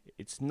think.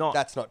 It's not.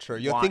 That's not true.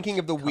 You're white thinking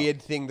of the colour.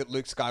 weird thing that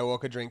Luke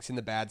Skywalker drinks in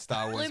the bad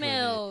Star Wars Blue movie.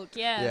 milk,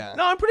 yeah. Yeah.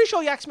 No, I'm pretty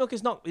sure yak's milk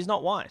is not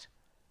white.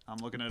 I'm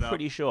looking it up.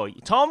 Pretty sure.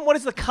 Tom, what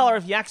is the color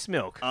of yak's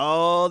milk?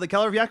 Oh, the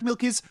color of yak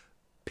milk is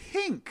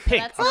pink.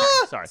 Pink. That's Okay,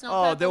 not- sorry. it's not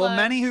Oh, there purple, were though.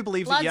 many who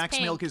believe that Blood's yak's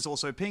pink. milk is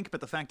also pink,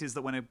 but the fact is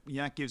that when a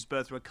yak gives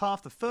birth to a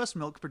calf, the first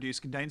milk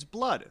produced contains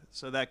blood.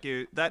 So that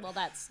Well,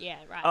 that's, yeah,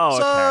 right. Oh,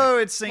 okay. So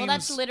it seems well,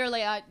 that's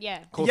literally,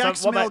 yeah. Cool. Yak's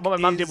So what milk my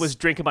mum did is- was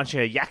drink a bunch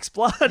of yak's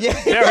blood. Yeah.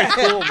 Very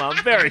cool, mum.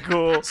 Very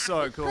cool.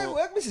 so Great cool.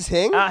 work, Mrs.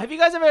 Hing. Have you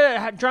guys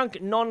ever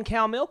drunk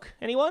non-cow milk?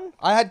 Anyone?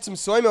 I had some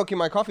soy milk in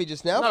my coffee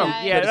just now. from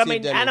Okay. Yeah, courtesy I of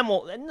mean, Demi.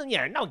 animal.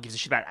 No one gives a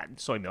shit about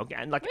soy milk.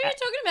 And like, What are you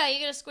talking about? You're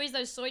going to squeeze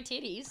those soy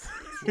titties.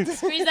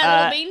 Squeeze that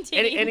little bean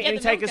titty and any get the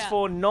takers milk out.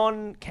 for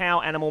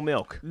non-cow animal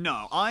milk?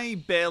 No, I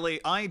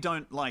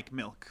don't like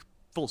milk.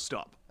 Full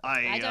stop.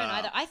 I don't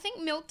either. I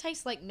think milk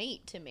tastes like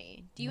meat to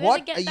me. Do you What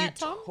ever get are you that,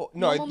 Tom? No,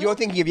 Normal you're milk?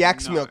 thinking of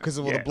yak's No. milk because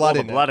of all Yeah, the blood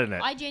all in the blood it. in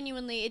it. I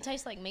genuinely, it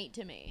tastes like meat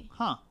to me.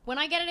 Huh. When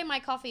I get it in my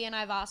coffee and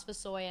I've asked for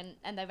soy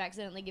and they've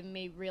accidentally given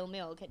me real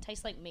milk, it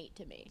tastes like meat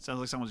to me. Sounds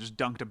like someone just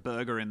dunked a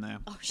burger in there.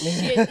 Oh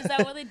shit, is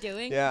that what they're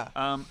doing? Yeah.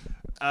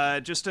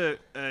 Just to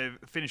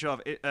finish off,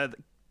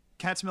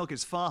 cat's milk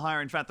is far higher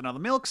in fat than other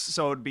milks,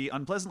 so it would be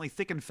unpleasantly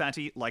thick and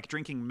fatty, like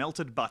drinking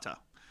melted butter.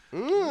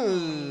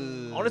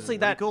 Honestly,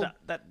 cool.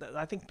 that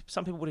I think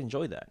some people would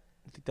enjoy that.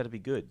 I think that'd be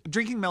good.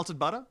 Drinking melted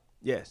butter?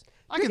 Yes.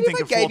 I can Maybe think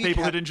if of I four gave you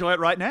people cat- who'd enjoy it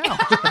right now. Do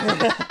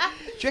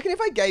you reckon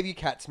if I gave you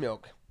cat's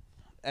milk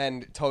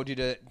and told you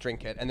to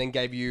drink it and then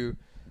gave you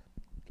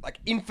like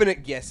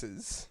infinite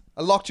guesses,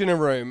 I locked you in a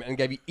room and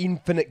gave you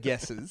infinite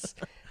guesses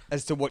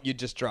as to what you'd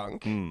just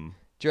drunk, do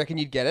you reckon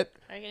you'd get it?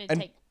 I reckon it'd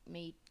And- take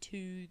me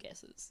 2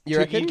 guesses. You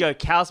reckon? You'd go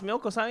cow's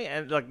milk or something,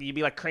 and like you'd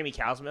be like creamy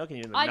cow's milk, and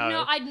you'd I'd know.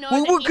 know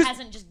Well, that he 'cause-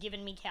 hasn't just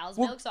given me cow's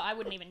milk, so I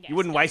wouldn't even guess. You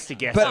wouldn't waste a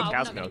guess But- on I'm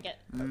cow's not gonna milk.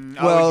 get.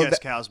 I Well, would guess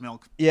that- cow's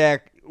milk. Yeah.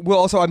 Well,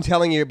 also, I'm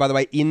telling you, by the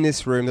way, in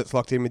this room that's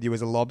locked in with you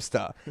is a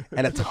lobster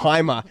and a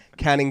timer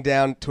counting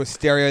down to a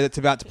stereo that's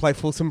about to play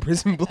Folsom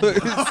Prison Blues.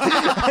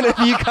 And if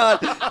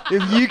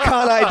you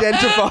can't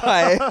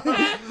identify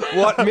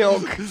what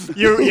milk,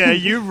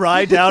 you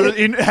ride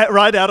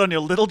out on your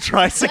little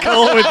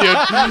tricycle with your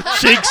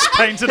cheeks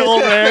painted all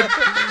red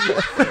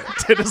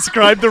to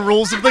describe the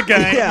rules of the game.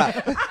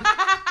 yeah.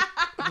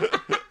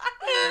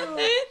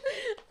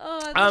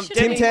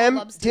 Tim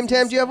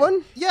Tam, do you have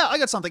one? Yeah, I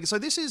got something. So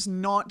this is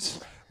not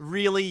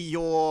really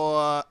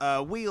your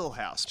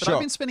wheelhouse, but Sure. I've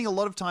been spending a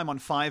lot of time on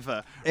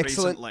Fiverr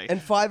Excellent. recently.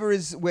 And Fiverr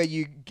is where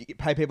you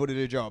pay people to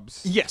do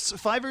jobs. Yes,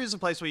 Fiverr is a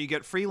place where you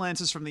get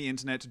freelancers from the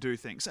internet to do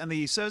things. And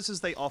the services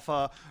they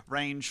offer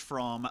range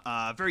from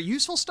very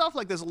useful stuff,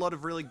 like there's a lot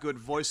of really good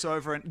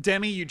voiceover. And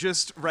Demi, you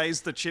just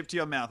raised the chip to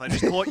your mouth. I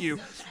just caught you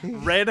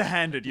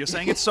red-handed. You're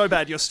saying it's so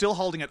bad, you're still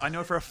holding it. I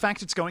know for a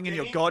fact it's going in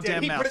your goddamn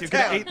Demi, mouth. put You're it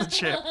going to down. eat the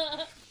chip.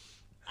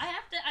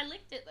 I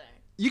licked it though.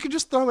 You can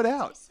just throw it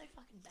out. It's so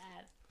fucking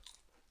bad.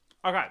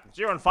 Okay,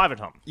 so you're on Fiverr,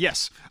 Tom.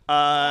 Yes.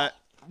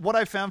 What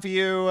I found for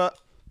you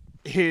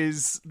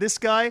is this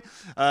guy.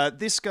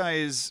 This guy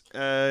is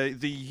the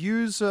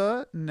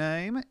user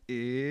name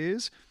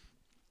is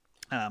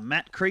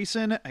Matt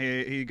Creason.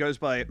 He goes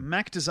by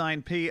Mac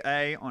Design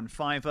PA on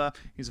Fiverr.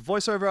 He's a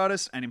voiceover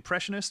artist and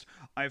impressionist.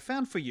 I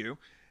found for you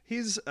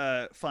his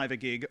Fiverr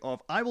gig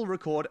of I will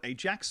record a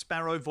Jack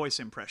Sparrow voice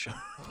impression.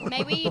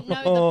 May we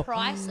know the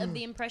price of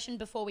the impression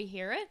before we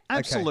hear it?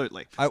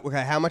 Absolutely.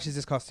 Okay, how much is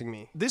this costing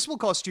me? This will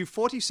cost you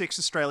 46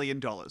 Australian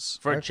dollars.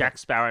 For a Jack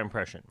Sparrow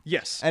impression.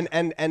 Yes.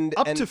 And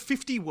Up to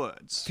 50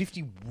 words.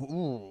 50.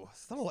 Ooh,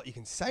 that's not a lot you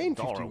can say in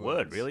 50 $1 a words.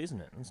 word, really,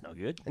 isn't it? That's no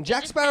good. And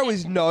Jack Sparrow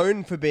is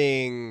known for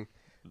being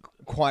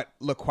quite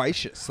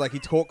loquacious. Like he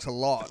talks a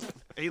lot.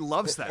 He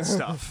loves that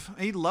stuff.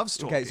 He loves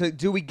talking. Okay, so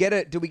do we get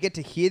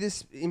to hear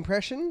this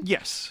impression?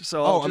 Yes,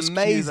 so I'll just cue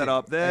amazing. that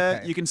up there.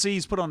 Okay. You can see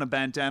he's put on a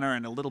bandana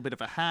and a little bit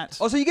of a hat.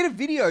 Oh, so you get a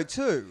video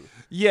too.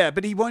 Yeah,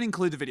 but he won't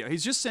include the video.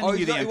 He's just sending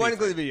you the he MP3. won't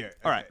include the video.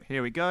 All right,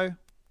 here we go.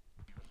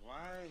 Why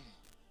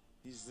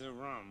is the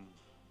rum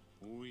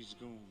always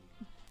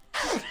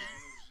gone?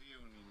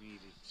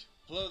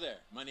 Hello there.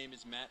 My name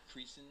is Matt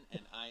Creason,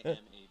 and I am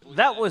a voice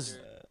That was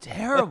actor.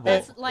 terrible.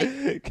 That's like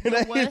Can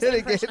I the hear worst that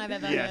impression again?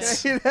 I've ever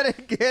Yes. Can I hear that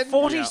again?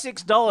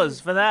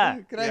 $46 for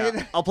that. Can I hear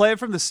that? I'll play it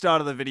from the start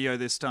of the video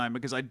this time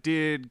because I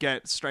did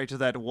get straight to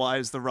that why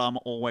is the rum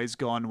always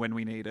gone when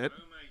we need it.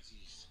 Hello,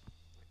 mateys.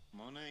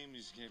 My name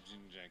is Captain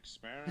Jack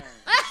Sparrow. And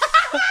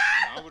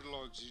I would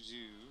like to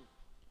do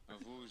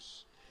a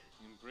voice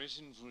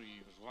impression for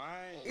you.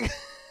 Why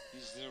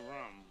is the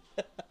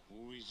rum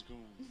always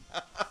gone?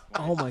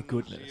 Oh my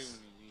goodness.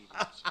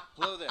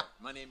 Hello there.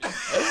 My name is.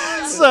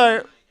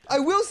 So, I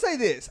will say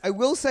this.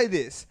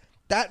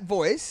 That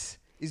voice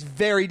is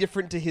very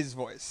different to his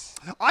voice.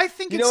 I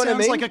think You it know what I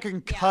sounds mean? like a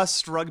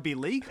concussed rugby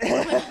league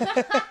player.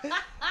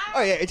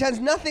 Oh yeah, it sounds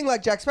nothing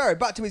like Jack Sparrow,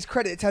 but to his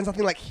credit, it sounds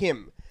nothing like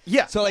him.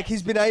 Yeah. So like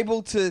he's been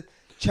able to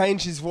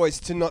change his voice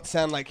to not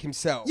sound like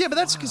himself. Yeah, but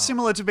that's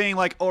similar to being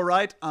like, all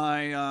right,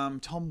 I am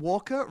Tom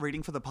Walker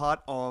reading for the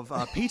part of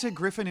Peter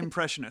Griffin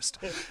impressionist.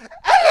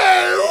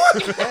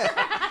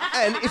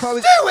 And if I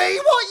was Doing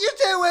what you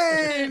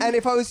doing? and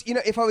if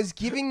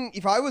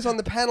I was on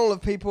the panel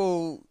of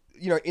people,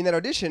 in that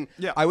audition,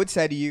 Yeah. I would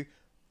say to you,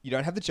 you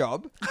don't have the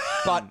job,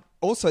 but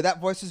also that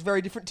voice is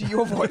very different to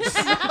your voice.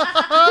 Yeah,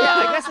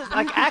 I guess it's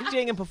like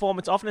acting and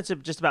performance. Often it's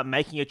just about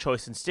making a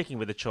choice and sticking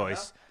with a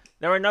choice.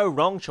 There are no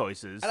wrong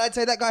choies. And I'd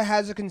say that guy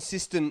has a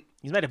consistent.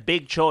 He's made a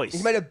big choice.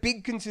 He's made a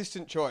big,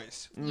 consistent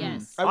choice.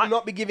 Yes. I will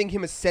not be giving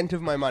him a cent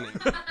of my money.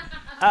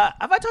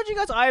 Have I told you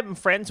guys I am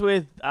friends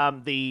with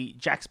the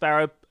Jack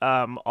Sparrow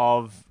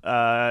of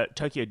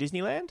Tokyo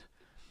Disneyland?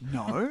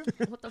 No.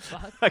 What the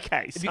fuck?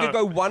 Okay, If so you could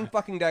go one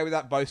fucking day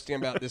without boasting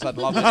about this, I'd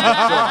love it.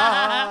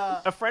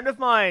 a friend of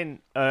mine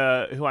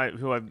who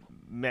I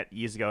met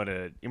years ago in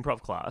an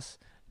improv class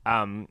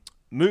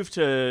moved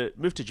to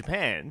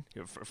Japan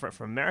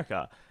from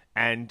America,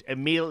 and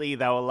immediately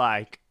they were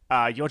like,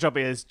 your job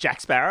is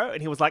Jack Sparrow,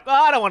 and he was like, oh,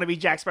 I don't want to be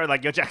Jack Sparrow.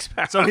 Like, you're Jack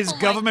Sparrow. So his Oh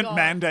my government God.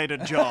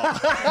 mandated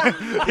job.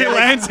 He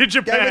lands in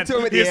Japan. to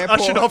him at the He's airport.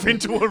 ushered off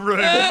into a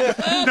room.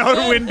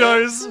 No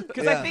windows.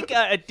 Because I think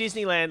at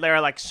Disneyland there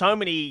are like so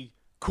many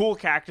cool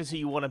characters who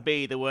you want to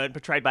be that weren't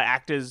portrayed by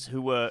actors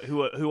who are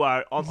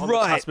on the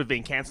Right. cusp of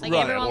being cancelled Like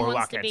or everyone who are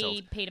wants to cancelled.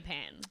 be Peter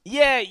Pan.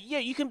 Yeah,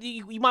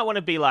 you might want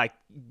to be like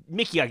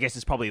Mickey. I guess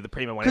is probably the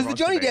premium one. Because the everyone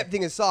Johnny wants to Depp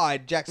thing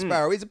aside, Jack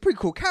Sparrow is a pretty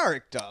cool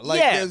character. be. Like,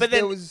 Yeah, but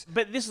there was,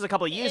 but this was a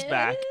couple of years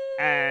back,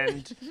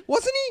 and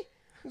wasn't he?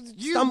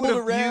 You Stumbled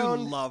would've- around.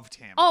 You loved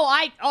him.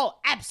 Oh,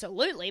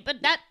 absolutely.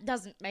 But that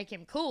doesn't make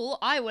him cool.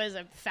 I was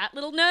a fat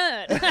little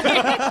nerd.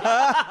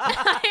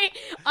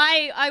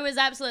 I was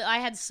absolutely. I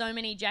had so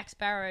many Jack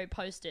Sparrow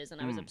posters,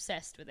 and I was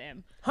obsessed with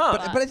them.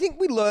 But I think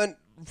we learned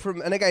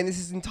from, and again, this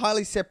is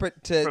entirely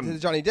separate to the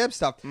Johnny Depp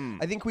stuff.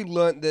 I think we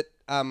learned that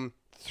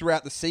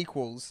throughout the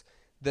sequels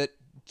that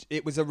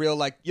it was a real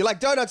like, you like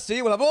donuts, do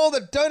you? We'll have all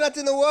the donuts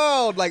in the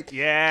world. Like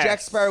Yes.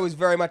 Jack Sparrow was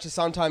very much a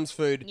sometimes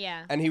food.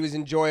 Yeah. And he was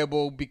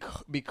enjoyable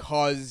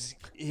because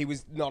he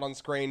was not on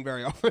screen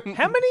very often.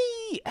 How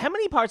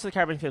many Pirates of the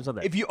Caribbean films are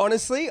there? If you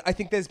honestly, I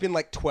think there's been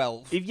like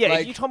 12. If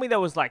Like, you told me there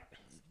was like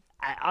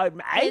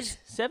 8,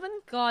 7,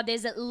 God,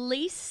 there's at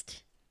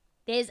least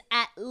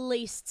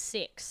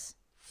 6.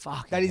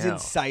 fuck. that is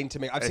insane to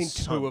me. I've seen It's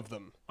 2 so- of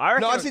them. I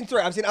reckon- No, I've seen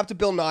 3. I've seen up to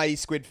Bill Nye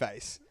Squid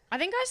Face. I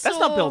think I saw. That's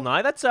not Bill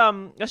Nye.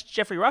 That's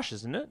Jeffrey Rush,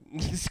 isn't it?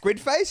 Squid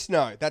Face?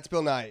 No, that's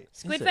Bill Nye.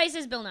 Squid Face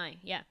is Bill Nye.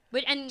 Yeah.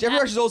 And Jeffrey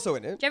Rush is also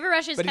in it. Jeffrey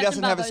Rush is but he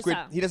Captain doesn't have a Barbossa. squid.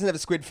 He doesn't have a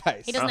squid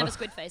face. He doesn't have a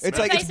squid face. It's Squid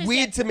like face it's is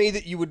weird Jeff- to me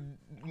that you would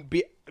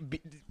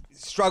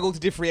struggle to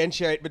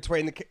differentiate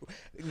between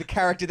the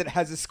character that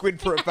has a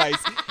squid for a face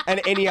and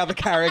any other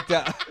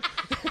character.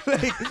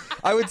 Like,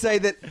 I would say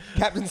that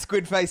Captain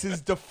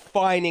Squidface's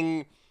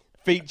defining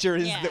feature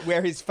is Yeah. that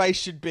where his face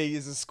should be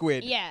is a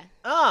squid. Yeah.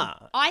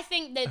 Ah. I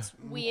think that's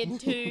weird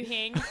too,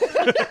 Hing.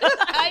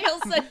 I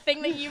also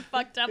think that you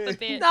fucked up a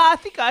bit. No, I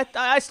think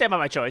I stand by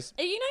my choice.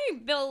 You know,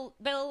 Bill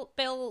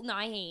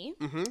Nighy,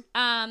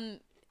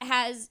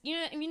 has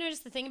have you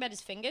noticed the thing about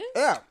his fingers?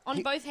 Yeah.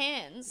 On both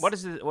hands. What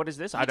is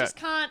this? He just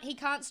can't. He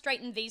can't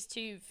straighten these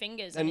 2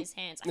 fingers in And- his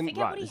hands. I and-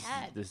 forget what he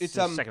had. This It's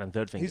is second and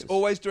third fingers. He's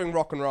always doing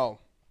rock and roll.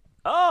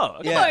 Oh,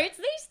 okay. Yeah. No, it's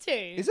these 2.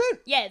 Is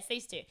it? Yeah, it's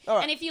these 2. All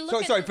right. And if you look so,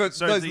 at sorry for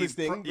So those the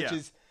listening, yeah. which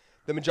is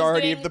the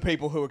majority He's of the doing-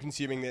 people who are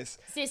consuming this.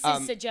 this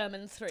is a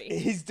German 3.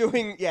 He's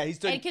doing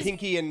And 'cause-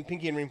 Pinky and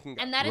Ring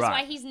Finger. And that is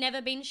Right. why he's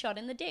never been shot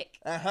in the dick.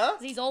 Uh-huh.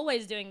 He's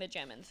always doing the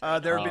German 3.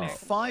 There have been Oh.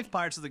 5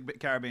 Pirates of the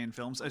Caribbean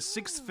films. A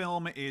 6th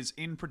film is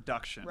in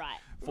production. Right.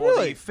 For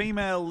Really? the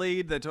female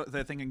lead,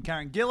 they're thinking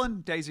Karen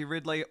Gillan, Daisy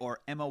Ridley,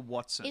 or Emma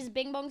Watson. Is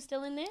Bing Bong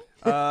still in there?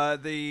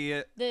 It's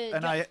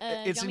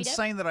Johnny Depp?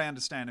 insane that I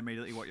understand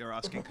immediately what you're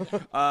asking.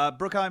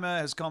 Bruckheimer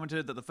has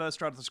commented that the first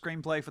draft of the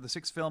screenplay for the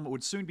 6th film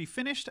would soon be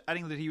finished,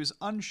 adding that he was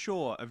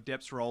unsure of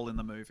Depp's role in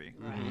the movie.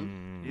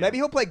 Maybe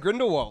he'll play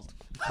Grindelwald.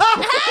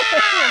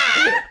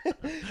 I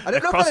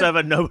don't know if that'd-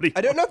 Crossover, nobody.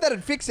 I don't know if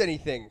that'd fix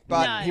anything,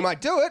 but No. he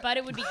might do it. But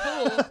it would be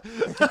cool.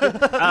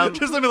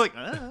 Just let me like,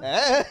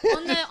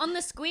 on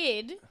the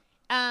squid,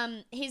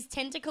 his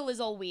tentacle is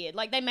all weird.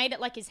 Like they made it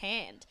like his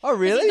hand. Oh, 'Cause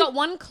really? He's got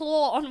one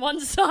claw on one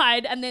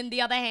side, and then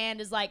the other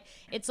hand is like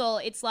it's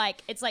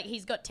like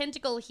he's got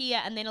tentacle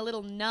here, and then a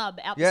little nub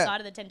out the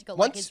side of the tentacle.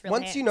 like his real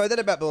Once hand. you know that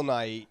about Bill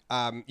Nye,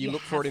 you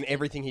look for have it in to.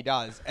 everything he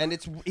does, and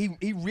it's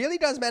he really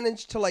does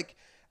manage to like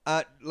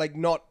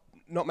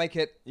not make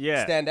it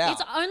Yeah. stand out.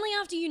 It's only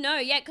after you know,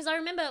 yeah. Because I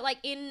remember like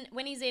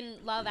when he's in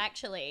Love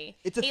Actually,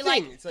 It's a he thing.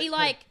 like It's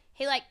like-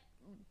 he like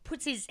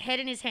puts his head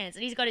in his hands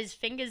and he's got his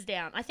fingers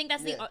down. I think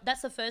that's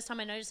the first time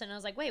I noticed it, and I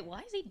was like, wait, why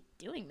is he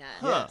doing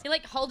that? Yeah. Is he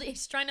like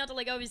he's trying not to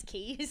let go of his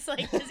keys?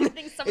 Like does he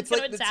think someone's It's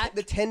gonna like attack?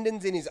 the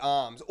tendons in his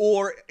arms,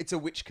 or it's a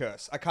witch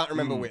curse. I can't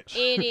remember which.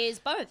 It is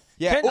both.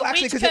 Yeah, Ten- well,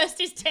 actually, Which cursed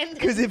his tendons.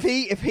 because if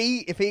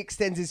he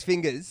extends his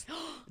fingers,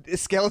 the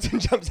skeleton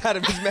jumps out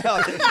of his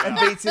mouth and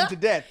beats him to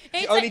death.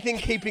 It's The only like- thing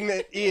keeping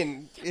it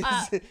in is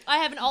I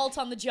have an alt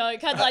on the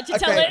joke. I'd like to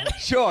tell okay. it.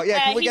 Sure, yeah.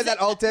 Can we he's get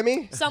that alt,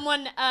 Emmy?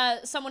 Someone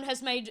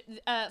has made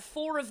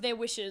 4 of their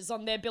wishes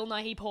on their Bill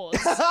Nighy paws.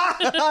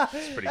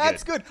 Pretty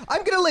That's good.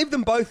 I'm gonna leave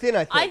them both in.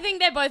 I think. I think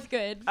they're both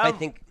good. I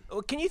think.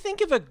 Can you think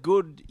of a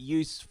good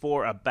use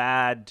for a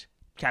bad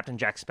Captain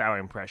Jack Sparrow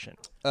impression?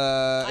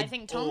 I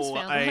think Tom's or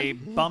found a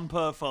one.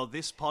 bumper for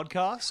this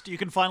podcast. You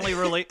can finally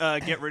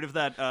get rid of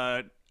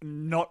that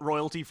not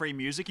royalty-free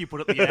music you put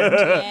at the end.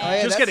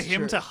 Yeah. Just get that's him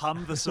true. to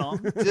hum the song.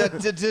 If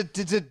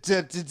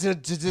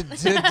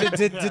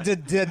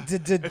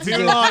you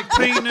like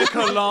pina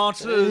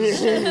coladas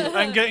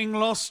and getting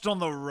lost on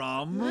the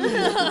rum,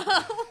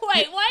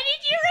 Wait, why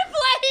did you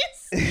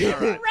replace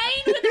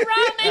rain with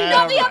rum and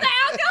not the Alright. other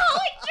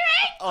alcoholic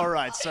drink? all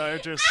right. So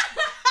just.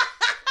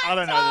 I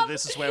don't know that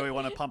this is where we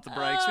want to pump the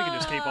brakes. We can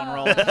just keep on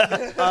rolling.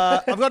 I've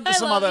got I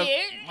some love other. you.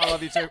 I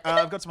love you too.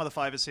 I've got some other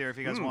fivers here if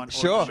you guys want. or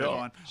sure. if you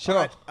want. Sure.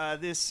 All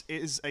right, this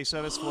is a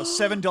service for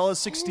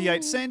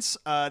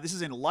 $7.68. This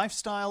is in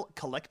lifestyle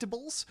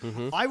collectibles.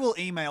 I will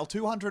email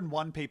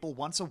 201 people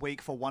once a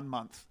week for 1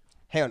 month.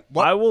 Hang on.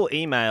 What? I will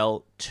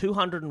email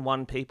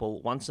 201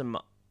 people once a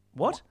month.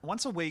 What?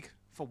 Once a week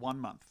for 1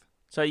 month.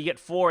 So you get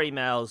 4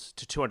 emails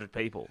to 200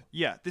 people.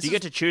 Yeah. This Do you is,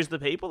 get to choose the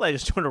people? They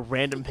just 200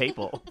 random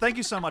people. Thank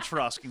you so much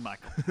for asking,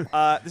 Michael.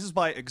 This is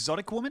by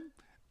Exotic Woman.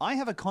 I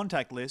have a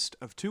contact list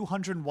of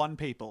 201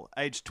 people,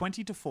 aged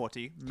 20 to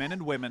 40, men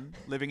and women,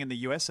 living in the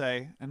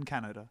USA and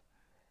Canada.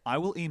 I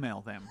will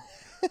email them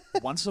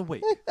once a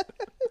week,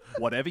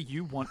 whatever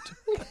you want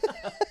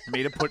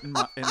me to put in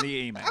the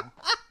email.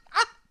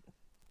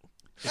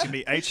 It can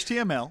be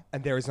HTML.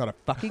 And there is not a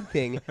fucking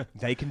thing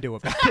they can do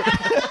about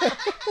it.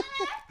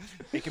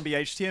 It can be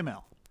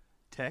HTML,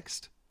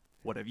 text,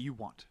 whatever you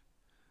want.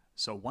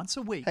 So once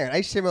a week. Hang on.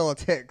 HTML or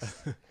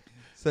text.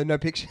 So no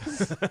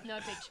pictures. No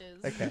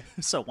pictures. Okay.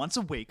 So once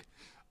a week,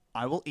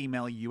 I will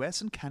email US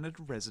and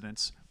Canada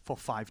residents for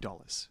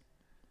 $5.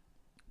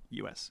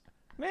 US.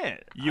 Man,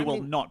 You I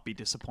will mean, not be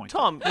disappointed.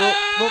 Tom,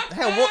 Well,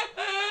 hang on.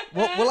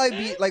 will I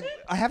be like?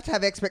 I have to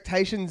have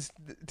expectations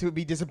to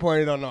be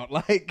disappointed or not.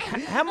 Like,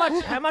 How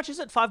much is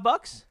it?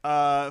 $5?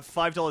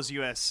 $5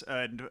 US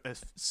and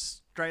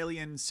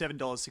Australian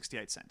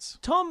 $7.68.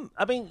 Tom,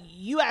 I mean,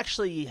 you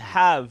actually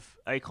have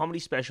a comedy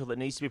special that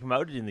needs to be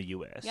promoted in the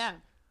US. Yeah.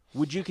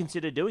 Would you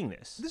consider doing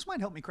this? This might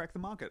help me crack the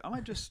market. I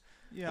might just,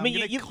 I I'm mean,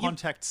 going to you-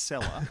 contact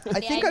seller.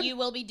 I think And you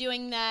will be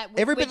doing that with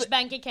Everybody- which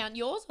bank account?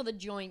 Yours or the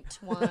joint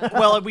one?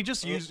 Well, we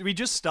just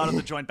started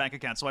the joint bank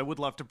account, so I would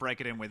love to break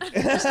it in with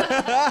just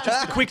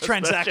a quick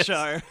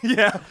transaction.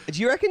 Yeah. Do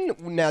you reckon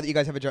now that you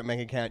guys have a joint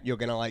bank account, you're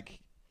gonna like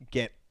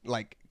get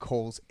like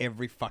calls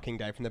every fucking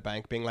day from the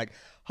bank being like,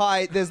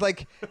 "Hi, there's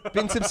like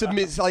been some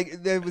submits.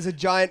 Like there was a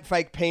giant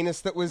fake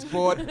penis that was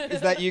bought.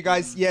 Is that you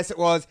guys? Yes, it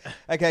was.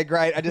 Okay,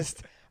 great.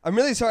 I'm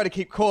really sorry to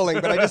keep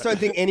calling, but I just don't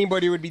think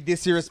anybody would be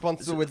this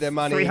irresponsible with their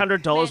money.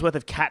 $300 worth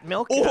of cat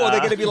milk? Or they're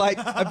going to be like,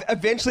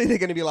 eventually they're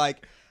going to be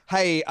like,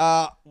 hey,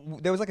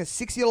 there was like a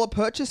 $60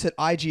 purchase at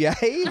IGA.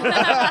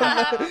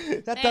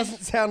 That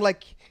doesn't sound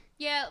like...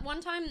 Yeah,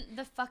 one time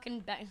the fucking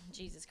bank...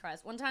 Jesus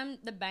Christ. One time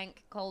the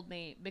bank called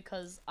me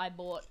because I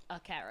bought a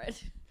carrot.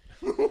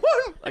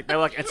 Like, they're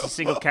like, it's a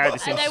single carrot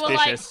that And seems they were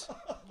like, suspicious.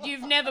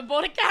 you've never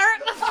bought a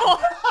carrot before?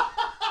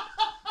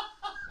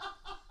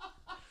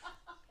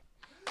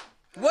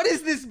 What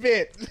is this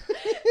bit?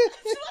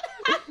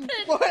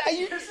 What are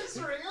you...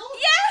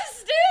 Yes,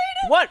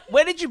 dude! What?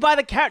 Where did you buy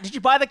the carrot? Did you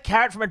buy the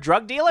carrot from a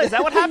drug dealer? Is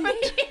that what happened?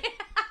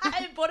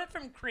 I bought it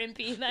from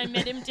Crimpy. I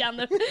met him down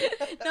the...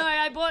 No,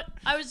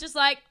 I was just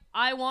like,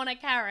 I want a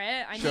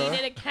carrot. I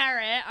needed a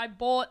carrot. I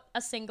bought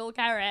a single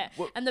carrot.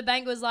 And the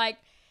bank was like,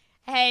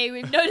 hey,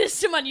 we've noticed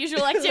some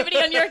unusual activity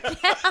on your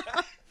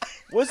account.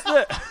 Was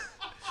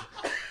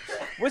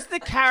the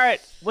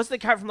carrot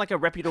from like a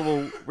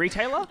reputable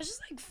retailer? It's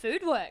just like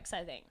Food Works,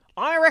 I think.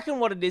 I reckon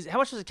what it is. How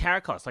much does a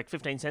carrot cost? Like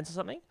 15 cents or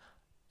something?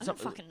 I don't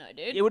fucking know,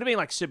 dude. It would have been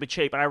like super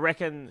cheap, and I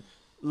reckon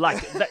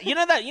like you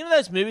know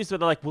those movies where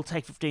they're like, we'll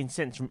take 15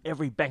 cents from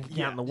every bank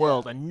account in the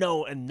world, and no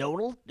one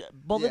will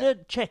bother to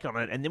check on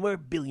it, and then we're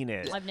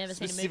billionaires. I've never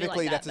seen a movie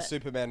Specifically, like that. that's a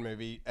Superman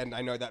movie, and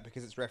I know that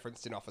because it's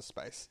referenced in Office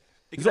Space.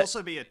 It could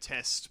also be a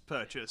test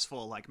purchase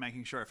for like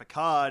making sure if a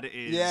card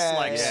is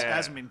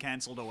hasn't been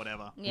cancelled or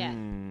whatever. Yeah.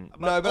 No,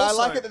 but I also-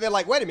 like it that they're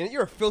like, wait a minute,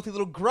 you're a filthy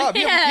little grub.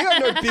 You have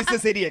no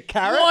business eating a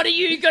carrot. What are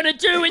you gonna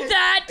do with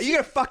that? Are you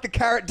going to fuck the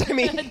carrot,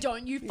 Demi?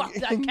 Don't you fuck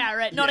that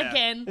carrot. Not Yeah.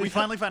 again. We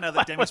finally found out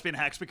that Demi's been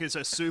hacked because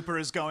her super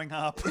is going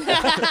up.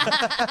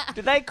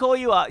 Did they call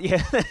you up?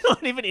 Yeah, they're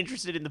not even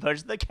interested in the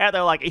purchase of the carrot.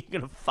 They're like, are you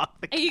gonna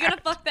fuck the Are you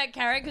gonna fuck that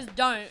carrot? Because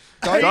don't.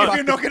 Don't If fuck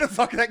you're not going to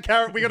fuck that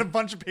carrot, we got a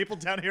bunch of people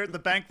down here at the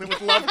bank that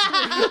would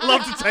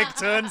love to take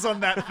turns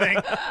on that thing.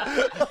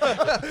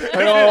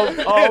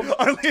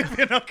 Only if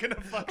you're not going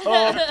to fuck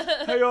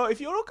it. hey,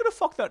 if you're not gonna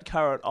fuck that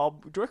carrot, do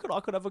you reckon I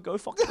could ever go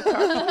fuck the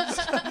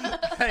carrot?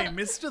 Hey,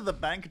 Mr. The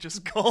Bank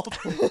just called.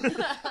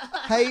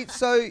 Hey,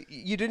 so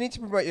you do need to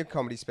promote your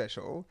comedy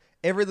special.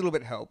 Every little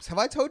bit helps. Have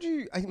I told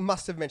you, I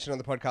must have mentioned on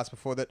the podcast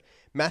before, that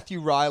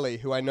Matthew Riley,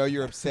 who I know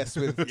you're obsessed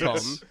with, Tom,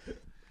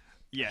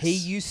 Yes. he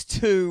used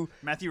to...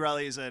 Matthew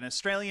Riley is an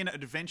Australian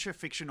adventure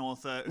fiction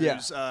author Yeah.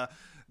 whose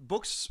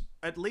books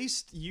at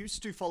least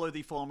used to follow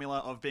the formula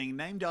of being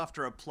named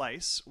after a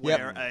place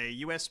where a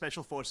US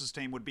Special Forces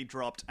team would be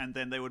dropped and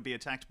then they would be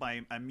attacked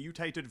by a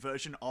mutated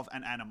version of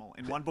an animal.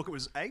 In one book it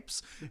was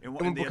apes, in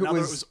one book another it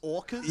it was-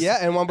 was orcas.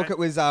 Yeah, in one book it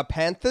was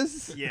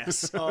Panthers.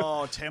 Yes.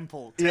 Oh,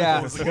 Temple.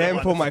 Yeah, is a good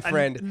Temple, one. my And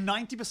friend.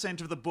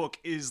 90% of the book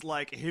is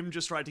like him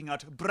just writing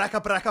out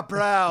bracka bracka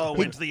brow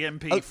went to the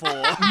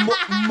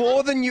MP4.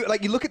 More than you...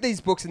 Like, you look at these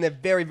books and they're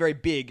very, very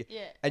big.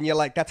 Yeah. And you're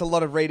like, that's a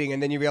lot of reading.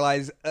 And then you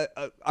realize,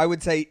 I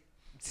would say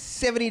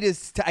 70 to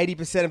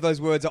 80% of those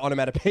words are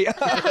onomatopoeia.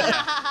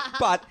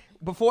 But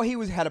before he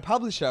had a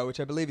publisher, which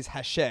I believe is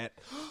Hachette,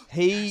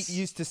 he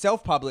used to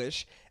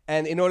self-publish,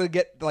 and in order to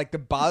get like the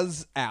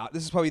buzz out,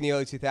 this is probably in the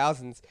early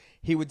 2000s,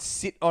 he would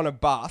sit on a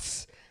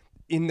bus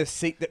in the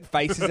seat that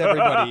faces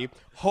everybody,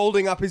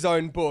 holding up his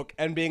own book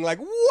and being like,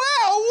 "Wow,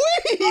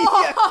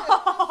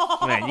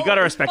 Man, you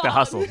gotta respect the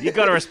hustle. You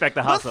gotta respect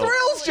the the hustle.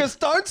 thrills just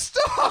don't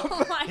stop."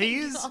 Oh my He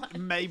is God.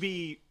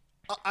 maybe.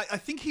 I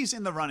think he's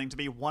in the running to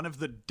be one of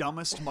the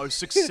dumbest, most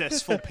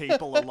successful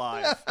people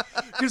alive.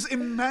 Because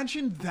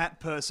imagine that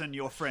person,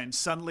 your friend,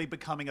 suddenly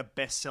becoming a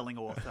best-selling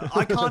author.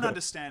 I can't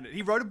understand it.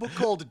 He wrote a book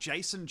called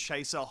Jason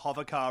Chaser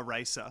Hovercar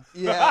Racer.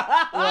 Yeah,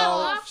 well,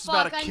 Oh, it's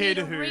about fuck, a I kid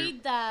need to who-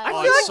 read that. I I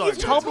Oh, feel it's like so you've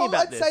good. told me Tom,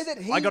 about I'd this. say that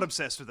he. I got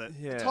obsessed with it.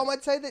 Yeah. Tom,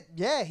 I'd say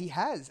that he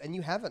has, and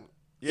you haven't.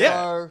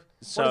 Yeah.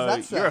 So, what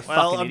does that you're a say?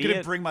 Well, fucking I'm going to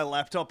idiot. bring my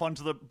laptop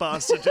onto the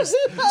bus and just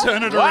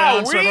turn it Wow,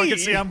 around so everyone can wee.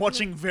 see I'm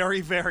watching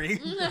very, very.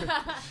 Did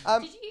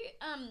you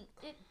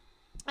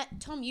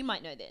Tom, you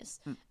might know this,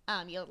 you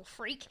little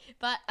freak,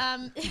 but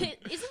isn't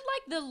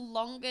like the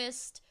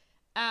longest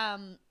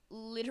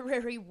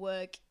literary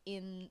work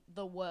in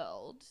the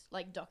world,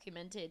 like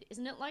documented,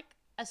 isn't it like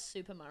a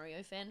Super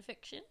Mario fan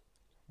fiction?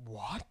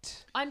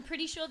 What? I'm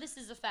pretty sure this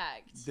is a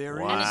fact. There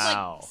is. And it's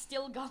Wow. like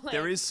still going.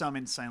 There is some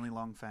insanely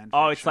long fan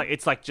Oh, fiction.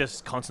 it's like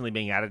just constantly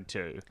being added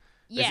to.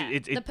 Yeah,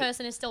 it- the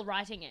person is still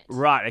writing it.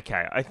 Right.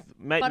 Okay.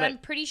 But I'm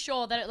pretty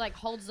sure that it like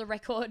holds the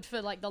record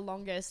for like the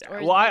longest.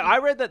 Or Well, I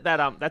read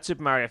that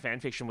Super Mario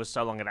fanfiction was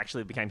so long it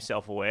actually became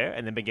self-aware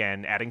and then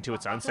began adding to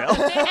its own self.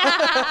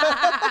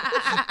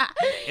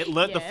 It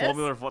learnt the Yes.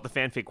 formula of what the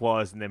fanfic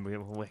was, and then we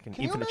can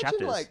Can you infinite imagine,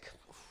 chapters.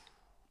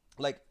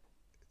 like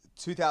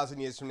 2,000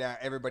 years from now,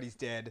 everybody's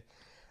dead.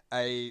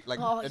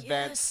 Oh, Advanced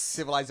yes.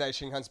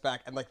 civilization comes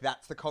back, and like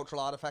that's the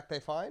cultural artifact they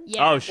find.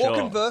 Yeah. Oh, sure. Or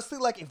conversely,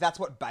 like if that's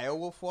what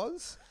Beowulf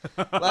was,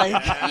 like.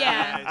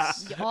 Yeah.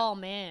 Yes. Oh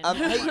man.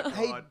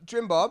 Hey,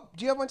 Dream Bob,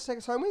 do you have one to take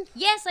us home with?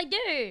 Yes, I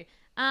do.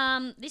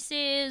 This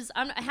is.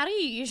 How do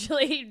you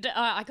usually?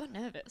 I got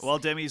nervous. While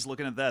Demi's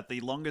looking at that, the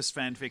longest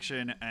fan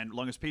fiction and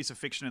longest piece of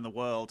fiction in the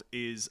world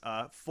is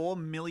 4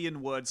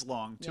 million words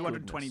long,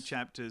 220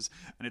 chapters,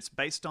 and it's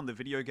based on the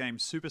video game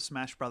Super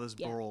Smash Bros.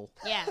 Brawl.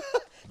 Yeah.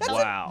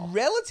 Wow.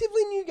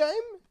 Relatively new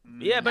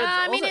game. Yeah, but it's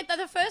I mean, also-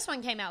 the first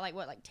one came out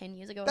like 10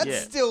 years ago. That's Yeah.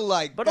 still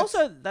like. but that's-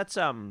 also that's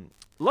a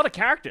lot of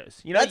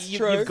characters. You know, That's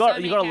true. you've got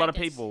So many a lot of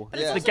characters. people. But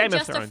It's it's the also Game of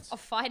just Thrones. a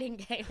fighting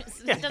game.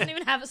 It doesn't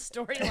even have a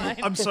storyline.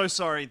 I'm so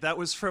sorry. That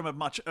was from a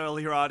much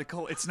earlier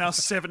article. It's now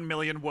 7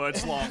 million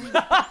words long.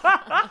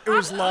 It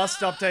was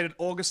last updated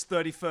August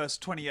 31st,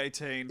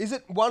 2018. Is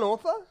it one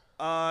author?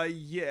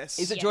 Yes.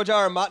 Is it Yeah. George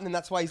R. R. Martin, and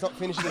that's why he's not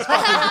finishing his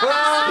fucking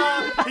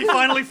books? He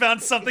finally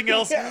found something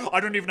else. I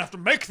don't even have to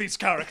make these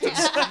characters.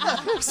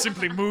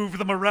 Simply move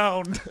them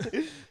around.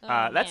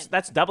 That's man.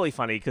 that's doubly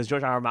funny because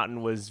George R. R.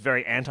 Martin was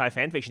very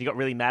anti-fanfiction. He got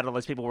really mad at all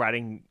those people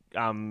writing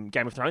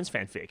Game of Thrones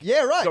fanfic.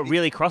 Yeah, right. He got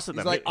really cross at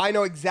He's them. like, I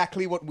know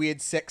exactly what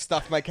weird sex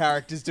stuff my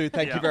characters do.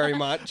 Thank you very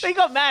much. He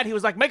got mad. He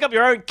was like, make up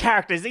your own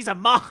characters. These are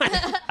mine.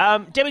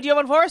 Debbie, do you have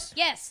one for us?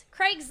 Yes,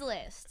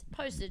 Craigslist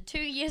posted 2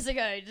 years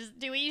ago.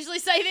 Do we usually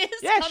say this?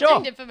 Yeah, Contact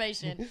sure.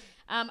 information.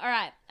 All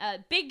right.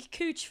 Big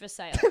cooch for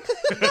sale.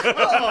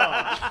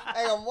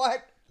 Hang on,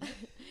 what?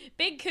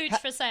 Big cooch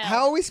for sale.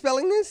 How are we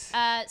spelling this?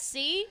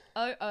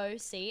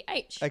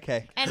 COOCH.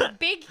 Okay. And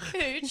big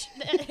cooch,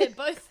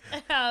 both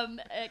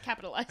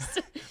capitalized.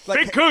 Like,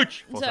 Big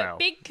Cooch for So sale.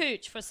 big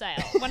cooch for sale.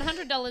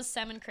 $100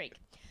 Salmon Creek.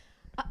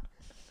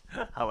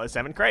 Hello,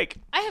 Salmon Creek.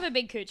 I have a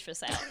big cooch for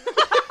sale.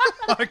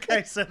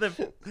 Okay, so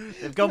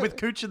they've gone with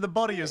cooch in the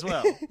body as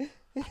well.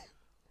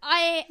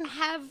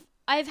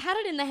 I've had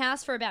it in the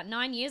house for about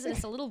 9 years and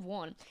it's a little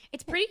worn.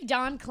 It's pretty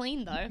darn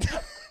clean though.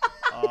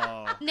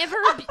 Never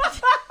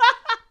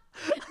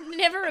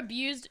never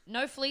abused,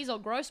 no fleas or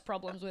gross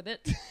problems with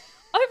it.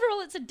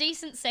 Overall, it's a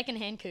decent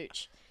second-hand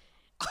cooch.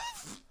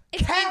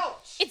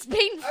 Couch! It's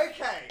been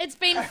Okay. it's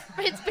been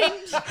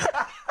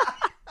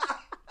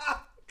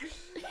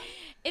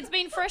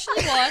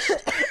freshly washed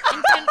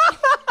and can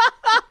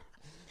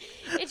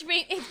it's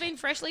been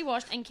freshly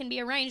washed and can be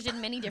arranged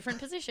in many different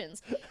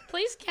positions.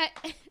 Please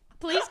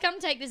come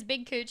take this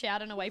big cooch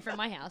out and away from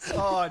my house.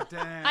 Oh,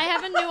 damn. I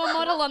have a newer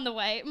model on the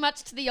way,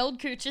 much to the old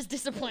cooch's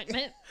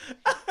disappointment.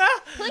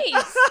 Please,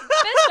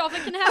 best offer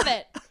can have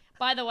it.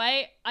 By the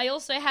way, I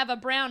also have a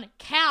brown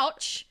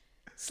couch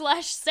 /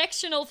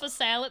 sectional for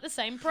sale at the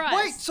same price.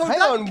 Wait, so Hang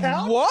that on,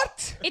 count?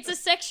 what? It's a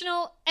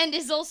sectional and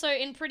is also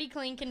in pretty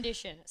clean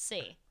condition.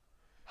 See.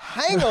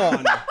 Hang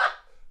on.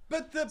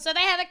 But the So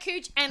they have a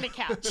cooch and a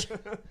couch.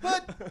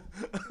 that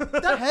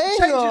Hang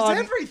changes on.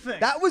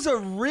 everything. That was a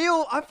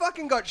real. I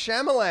fucking got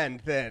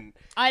Shyamalan then.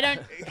 I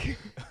don't.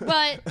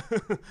 But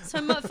so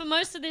for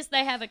most of this,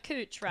 they have a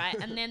cooch, right?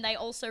 And then they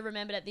also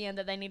remembered at the end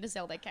that they need to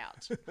sell their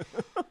couch.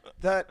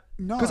 No.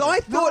 Because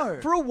I thought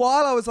no. for a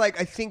while I was like,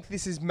 I think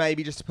this is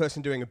maybe just a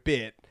person doing a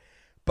bit,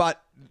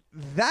 but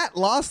that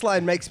last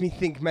line makes me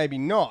think maybe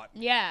not.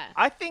 Yeah.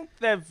 I think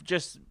they've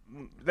just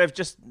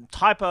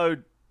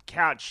typoed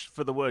couch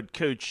for the word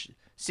cooch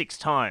 6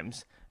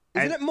 times.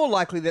 Isn't it more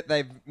likely that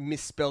they've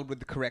misspelled with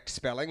the correct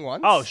spelling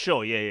once? Oh,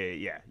 sure.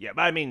 Yeah.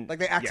 But I mean, Like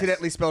they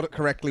accidentally spelled it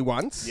correctly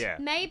once? Yes.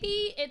 Yeah.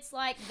 Maybe it's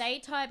like they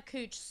typed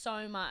cooch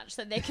so much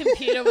that their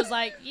computer was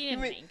like, you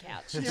didn't mean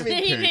couch. you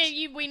mean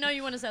cooch. We know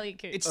you want to sell your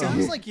cooch. It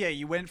sounds like, yeah,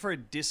 you went for a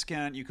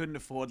discount. You couldn't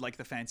afford like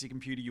the fancy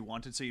computer you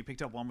wanted, so you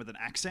picked up one with an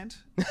accent.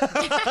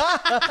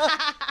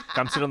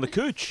 Come sit on the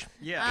cooch.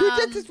 Yeah.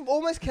 That's just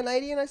almost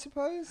Canadian, I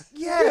suppose.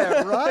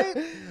 Yeah, right?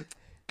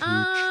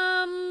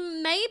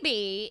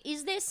 Maybe.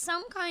 Is there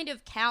some kind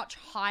of couch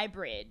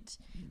hybrid?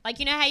 Like,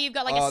 you know how you've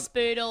got like a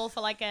spoodle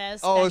for like a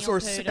Oh, spaniel or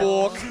a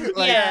poodle? spork.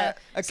 Like, Yeah.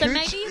 a So cooch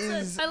maybe it's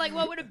is- so like,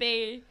 what would it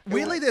be?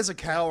 Weirdly, there's a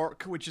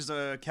cowk, which is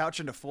a couch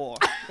and a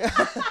fork.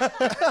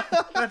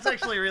 That's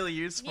actually really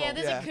useful. Yeah,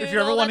 there's Yeah. a If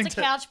you're ever poodle, wanting that's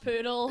a to- couch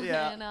poodle.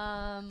 Yeah. And,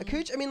 A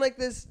cooch? I mean, like,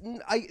 there's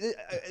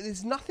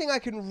nothing I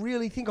can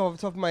really think of off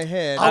the top of my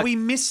head. Are we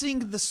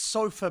missing the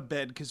sofa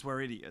bed because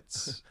we're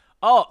idiots?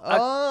 Oh,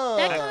 Oh.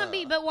 that can't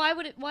be, but why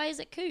is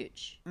it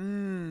cooch?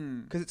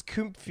 Because it's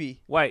comfy.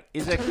 wait.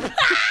 Is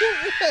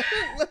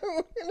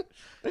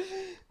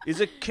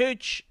a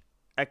cooch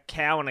a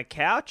cow on a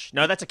couch?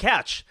 No, that's a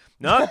couch.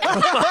 No.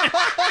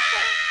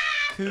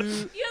 You're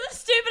the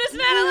stupidest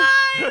man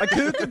alive! A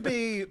coo could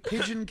be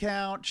pigeon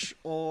couch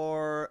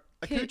or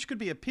A cooch could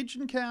be a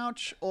pigeon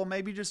couch, or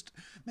maybe just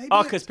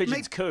Oh, because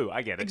pigeon's coo.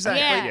 I get it.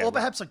 Exactly. Yeah. Or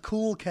perhaps a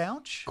cool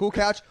couch. Cool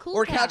couch. Cool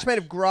or a couch couch. made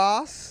of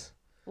grass.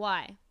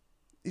 Why?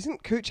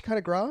 Isn't cooch kind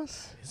of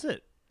grass? Is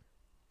it?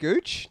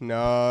 Gooch?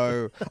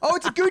 No. Oh,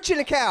 it's a gooch in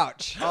a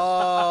couch.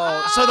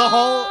 Oh, so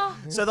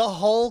the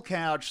whole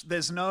couch.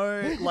 There's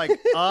no like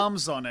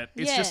arms on it.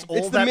 It's Yeah. just all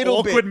It's the that middle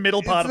awkward bit.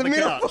 middle part It's of the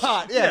middle couch.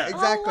 part. Yeah,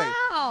 exactly.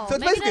 wow. So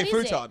it's Maybe basically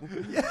a that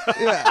is it.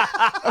 futon. Yeah.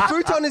 A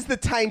futon is the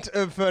taint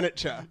of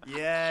furniture.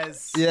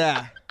 Yes.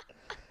 Yeah.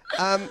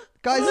 Guys,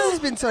 this has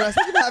been so nice.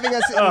 Thank you for having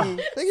us. Thank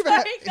you for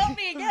Sorry, it got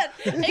me again.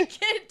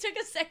 It took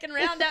a second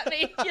round at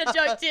me. Your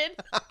joke did.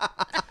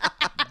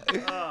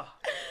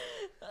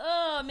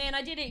 Oh man,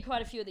 I did eat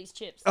quite a few of these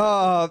chips.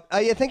 yeah,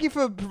 thank you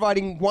for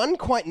providing one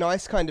quite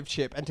nice kind of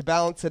chip, and to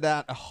balance it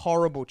out, a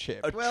horrible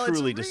chip. Well,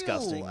 Truly it's a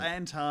disgusting.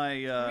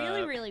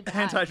 Really, really bad.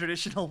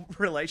 anti-traditional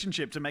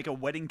relationship to make a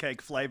wedding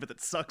cake flavor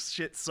that sucks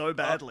shit so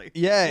badly.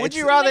 Yeah. Would it's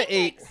you rather wedding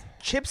eat cakes.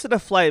 chips that are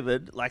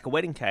flavored like a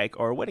wedding cake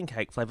or a wedding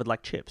cake flavored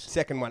like chips?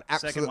 Second one,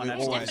 absolutely. one, Yeah,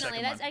 absolutely. always. definitely.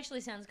 Second That one.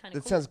 actually sounds kind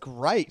of That cool. sounds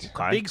great.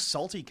 Okay. Big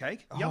salty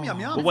cake. Yum, yum,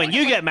 yum. But when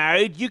you get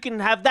married, you can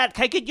have that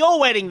cake at your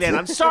wedding then.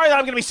 I'm sorry that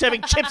I'm going to be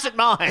serving chips at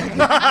mine.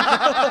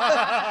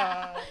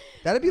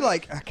 That'd be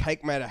like a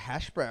cake made of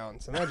hash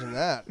browns. Imagine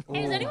that.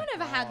 Hey, has Ooh. anyone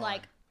ever had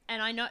like,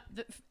 and I know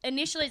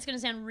initially it's going to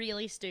sound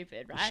really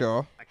stupid, right?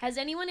 Sure. Has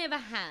anyone ever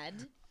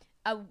had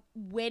a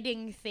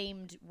wedding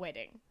themed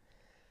wedding?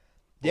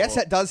 Yes,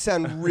 that does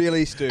sound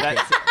really stupid.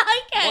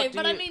 Okay, do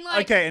but I you- mean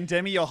like, Okay, and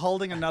Demi, you're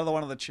holding another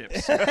one of the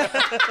chips. I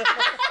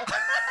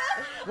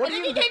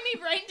think you gave me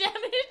brain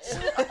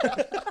damage.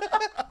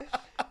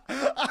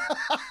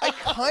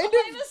 kind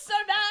It of, was so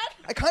bad.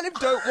 I kind of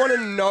don't want to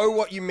know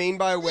what you mean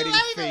by a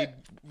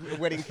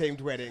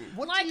wedding-themed wedding.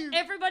 What Like do you...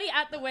 everybody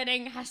at the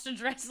wedding has to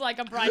dress like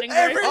a bride and groom.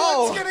 Everyone's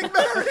Oh. getting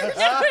married.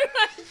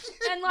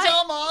 And like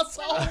Dumb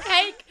asshole.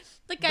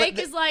 the cake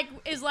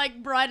is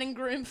like bride and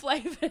groom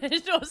flavored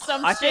or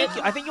some I shit.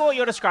 think what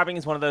you're describing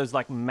is one of those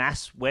like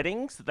mass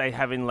weddings that they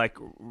have in like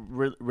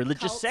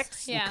religious Cults,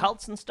 sects yeah. and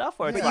cults and stuff.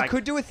 Where it's But like you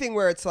could do a thing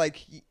where it's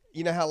like,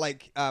 you know how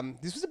like,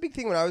 this was a big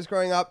thing when I was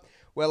growing up,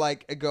 where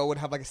like a girl would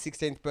have like a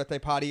 16th birthday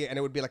party and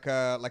it would be like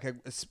a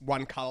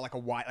one color, like a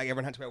white, like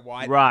everyone had to wear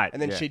white, Right,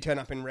 And then yeah. she'd turn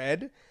up in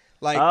red.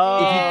 Like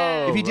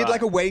Oh, if you did right.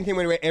 like a wedding thing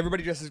where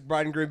everybody dresses as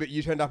bride and groom, but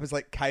you turned up as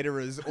like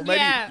caterers, or maybe,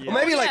 Yeah. or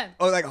maybe Yeah. like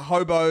or like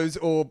hobos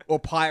or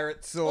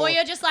pirates, Or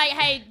you're just like,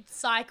 hey,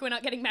 psych, we're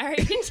not getting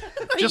married.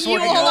 Just you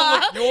walking all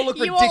out. are. You all look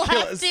You all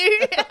have ridiculous.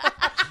 to.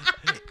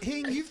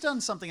 Hing, you've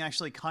done something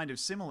actually kind of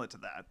similar to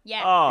that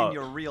Yeah. Oh. in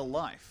your real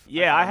life.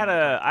 yeah, I had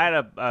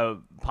a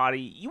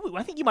party.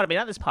 I think you might have been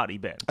at this party,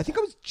 Ben. I think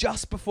it was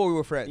just before we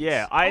were friends.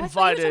 Yeah, I I thought you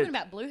were invited. talking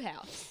about Blue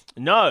House.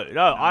 No,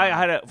 I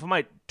had for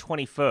my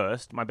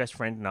 21st, my best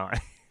friend and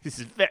I. This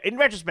is in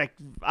retrospect,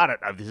 I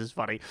don't know if this is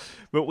funny,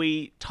 but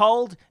we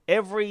told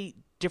every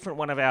different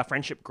one of our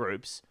friendship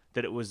groups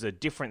that it was a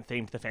different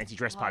theme to the fancy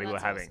dress party we were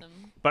that's having.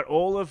 awesome. But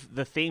all of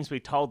the themes we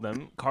told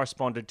them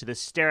corresponded to the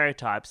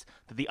stereotypes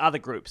that the other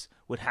groups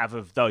would have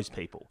of those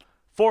people.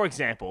 For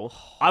example,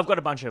 I've got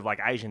a bunch of like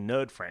Asian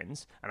nerd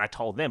friends, and I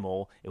told them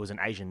all it was an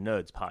Asian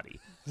nerds party.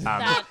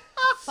 That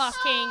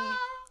fucking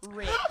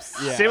rips.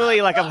 Yeah.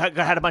 Similarly, like I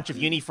had a bunch of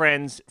uni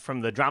friends from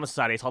the drama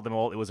society. I told them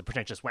all it was a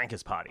pretentious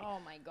wankers party. Oh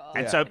my god.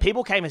 And so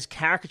people came as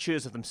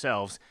caricatures of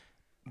themselves,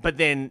 but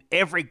then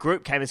every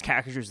group came as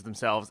caricatures of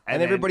themselves. And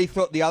then- everybody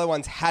thought the other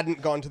ones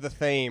hadn't gone to the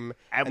theme,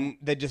 and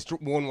they just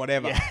worn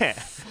whatever. Yeah.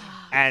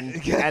 And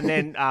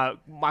then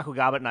Michael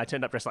Garbutt and I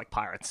turned up dressed like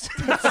pirates.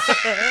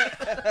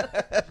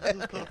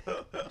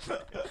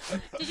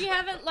 Did you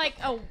have like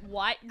a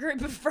white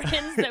group of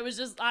friends that was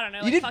just I don't know?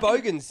 You Like did fucking...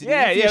 bogans, didn't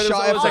Yeah, you? yeah, For it was-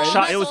 shy it was like friends.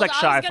 shy- it was like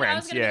shy I was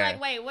friends, gonna yeah. be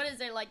like, wait, what is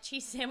it? Like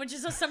cheese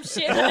sandwiches or some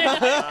shit?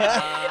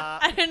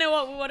 I don't know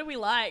what do we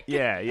like.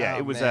 Yeah. Oh,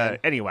 It was. man.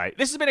 Anyway,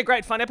 this has been a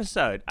great fun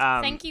episode.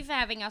 Thank you for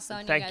having us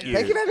on. Thank guys. you.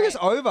 Thank you for having us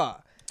over.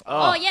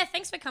 Oh yeah,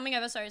 thanks for coming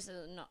over. Sorry, it's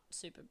not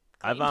super.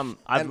 Clean.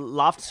 I've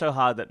laughed so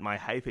hard that my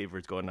hay fever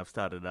has gone and I've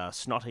started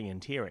snotting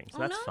and tearing. So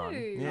Oh, that's no. fun.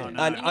 Yeah. And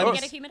And I'm- you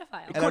get a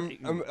humidifier.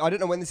 And I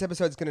don't know when this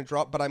episode's going to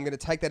drop, but I'm going to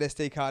take that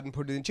SD card and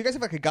put it in. Do you guys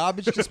have like a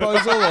garbage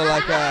disposal or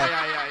like a?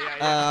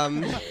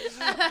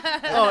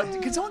 Oh,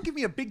 can someone give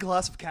me a big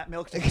glass of cat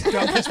milk to just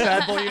dump this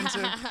bad boy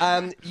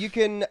into?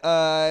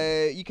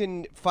 You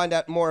can find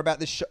out more about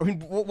the show. I mean,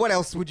 what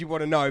else would you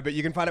want to know? But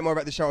you can find out more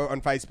about the show on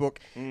Facebook.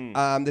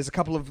 There's a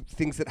couple of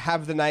things that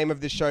have the name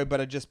of the show, but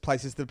are just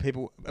places that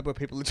where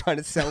people are trying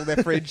to sell their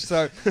fridge.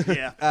 So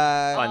Yeah.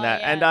 Find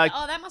that. Yeah. And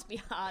that must be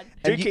hard.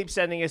 do and you- keep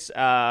sending us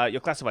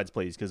your classifieds,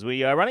 please, because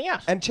we are running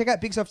out. and check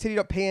out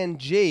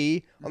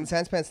bigsoftitty.png on the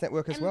Sanspants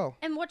Network as well.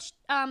 And watch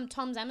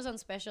Tom's Amazon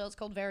special. It's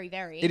called Very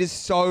Very. It is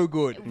so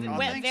good.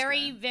 thanks,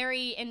 very man.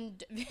 very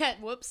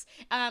whoops.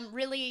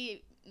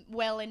 Really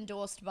well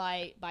endorsed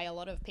by a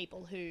lot of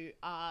people who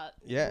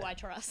Yeah. who I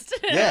trust.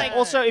 Yeah.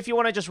 Also, if you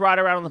want to just ride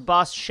around on the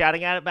bus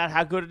shouting out about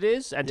how good it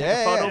is and take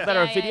Yeah, a photo yeah. of that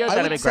or a Yeah, video, yeah, I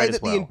that'd would be say great that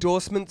as well. the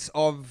endorsements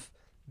of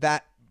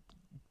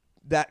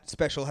that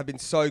special have been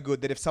so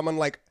good that if someone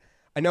like,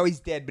 I know he's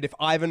dead, but if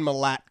Ivan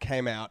Milat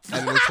came out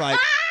and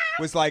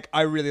was like,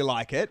 I really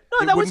like it,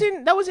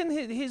 No, that was in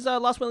his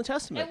Last Will and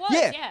Testament. It was,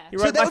 Yeah. yeah. He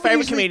So wrote that my would favorite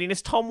usually- comedian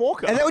is Tom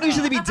Walker. And that would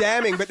usually be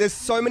damning, but there's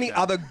so many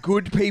other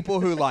good people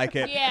who like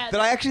it Yeah, that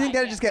I actually think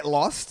that's that'd right, just get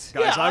lost.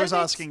 Guys, Yeah, I I was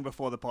think- asking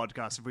before the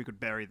podcast if we could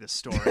bury this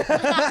story.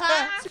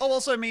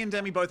 Also, me and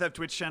Demi both have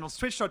Twitch channels.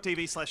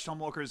 Twitch.tv/Tom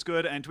Walker is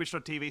good and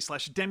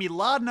Twitch.tv/Demi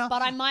Lardner.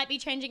 But I might be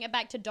changing it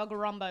back to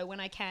Doggerombo when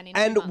I can. In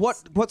And 2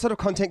 months. what sort of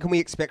content can we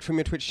expect from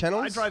your Twitch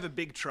channels? I drive a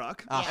big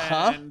truck,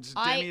 Uh-huh. and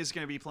I- Demi is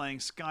going to be playing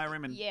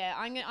Skyrim and Yeah,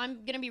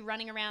 I'm gonna be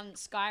running around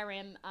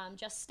Skyrim,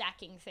 just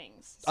stacking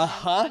things. So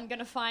Uh-huh. I'm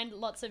gonna find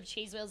lots of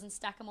cheese wheels and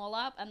stack them all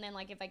up, and then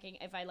like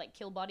if I like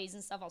kill bodies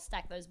and stuff, I'll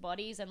stack those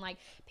bodies, and like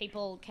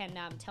people can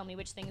tell me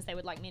which things they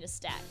would like me to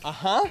stack.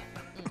 Uh-huh.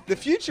 The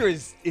future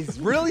is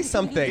really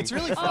something. It's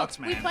really fucked,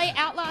 man. We play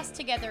Outlast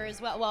together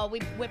as well. Well,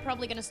 we're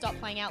probably gonna stop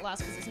playing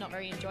Outlast because it's not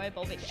very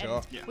enjoyable. But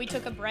Sure. and we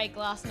took a break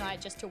last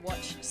night just to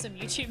watch some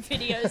YouTube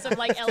videos of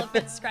like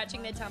elephants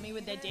scratching their tummy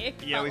with their dick.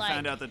 Yeah, But, we like,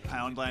 found out that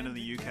Poundland in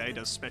the UK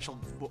does special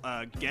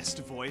guest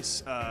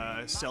voice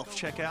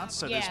self-checkouts.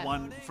 So there's Yeah.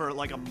 one for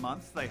like a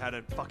month. They had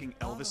a fucking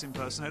Elvis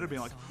impersonator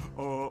being like,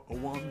 a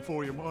 1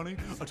 for your money,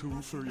 a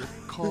 2 for your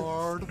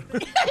card.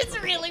 it's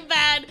really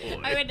bad.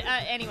 I would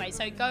anyway.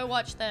 So go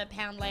watch the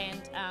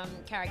Poundland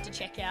character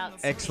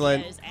checkouts.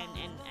 Excellent. Videos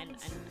and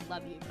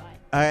love you. Bye.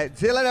 All right,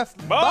 see you later.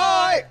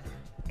 Bye.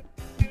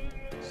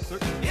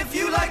 If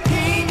you like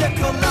pina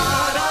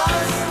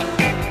coladas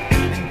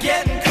and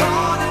getting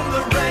caught in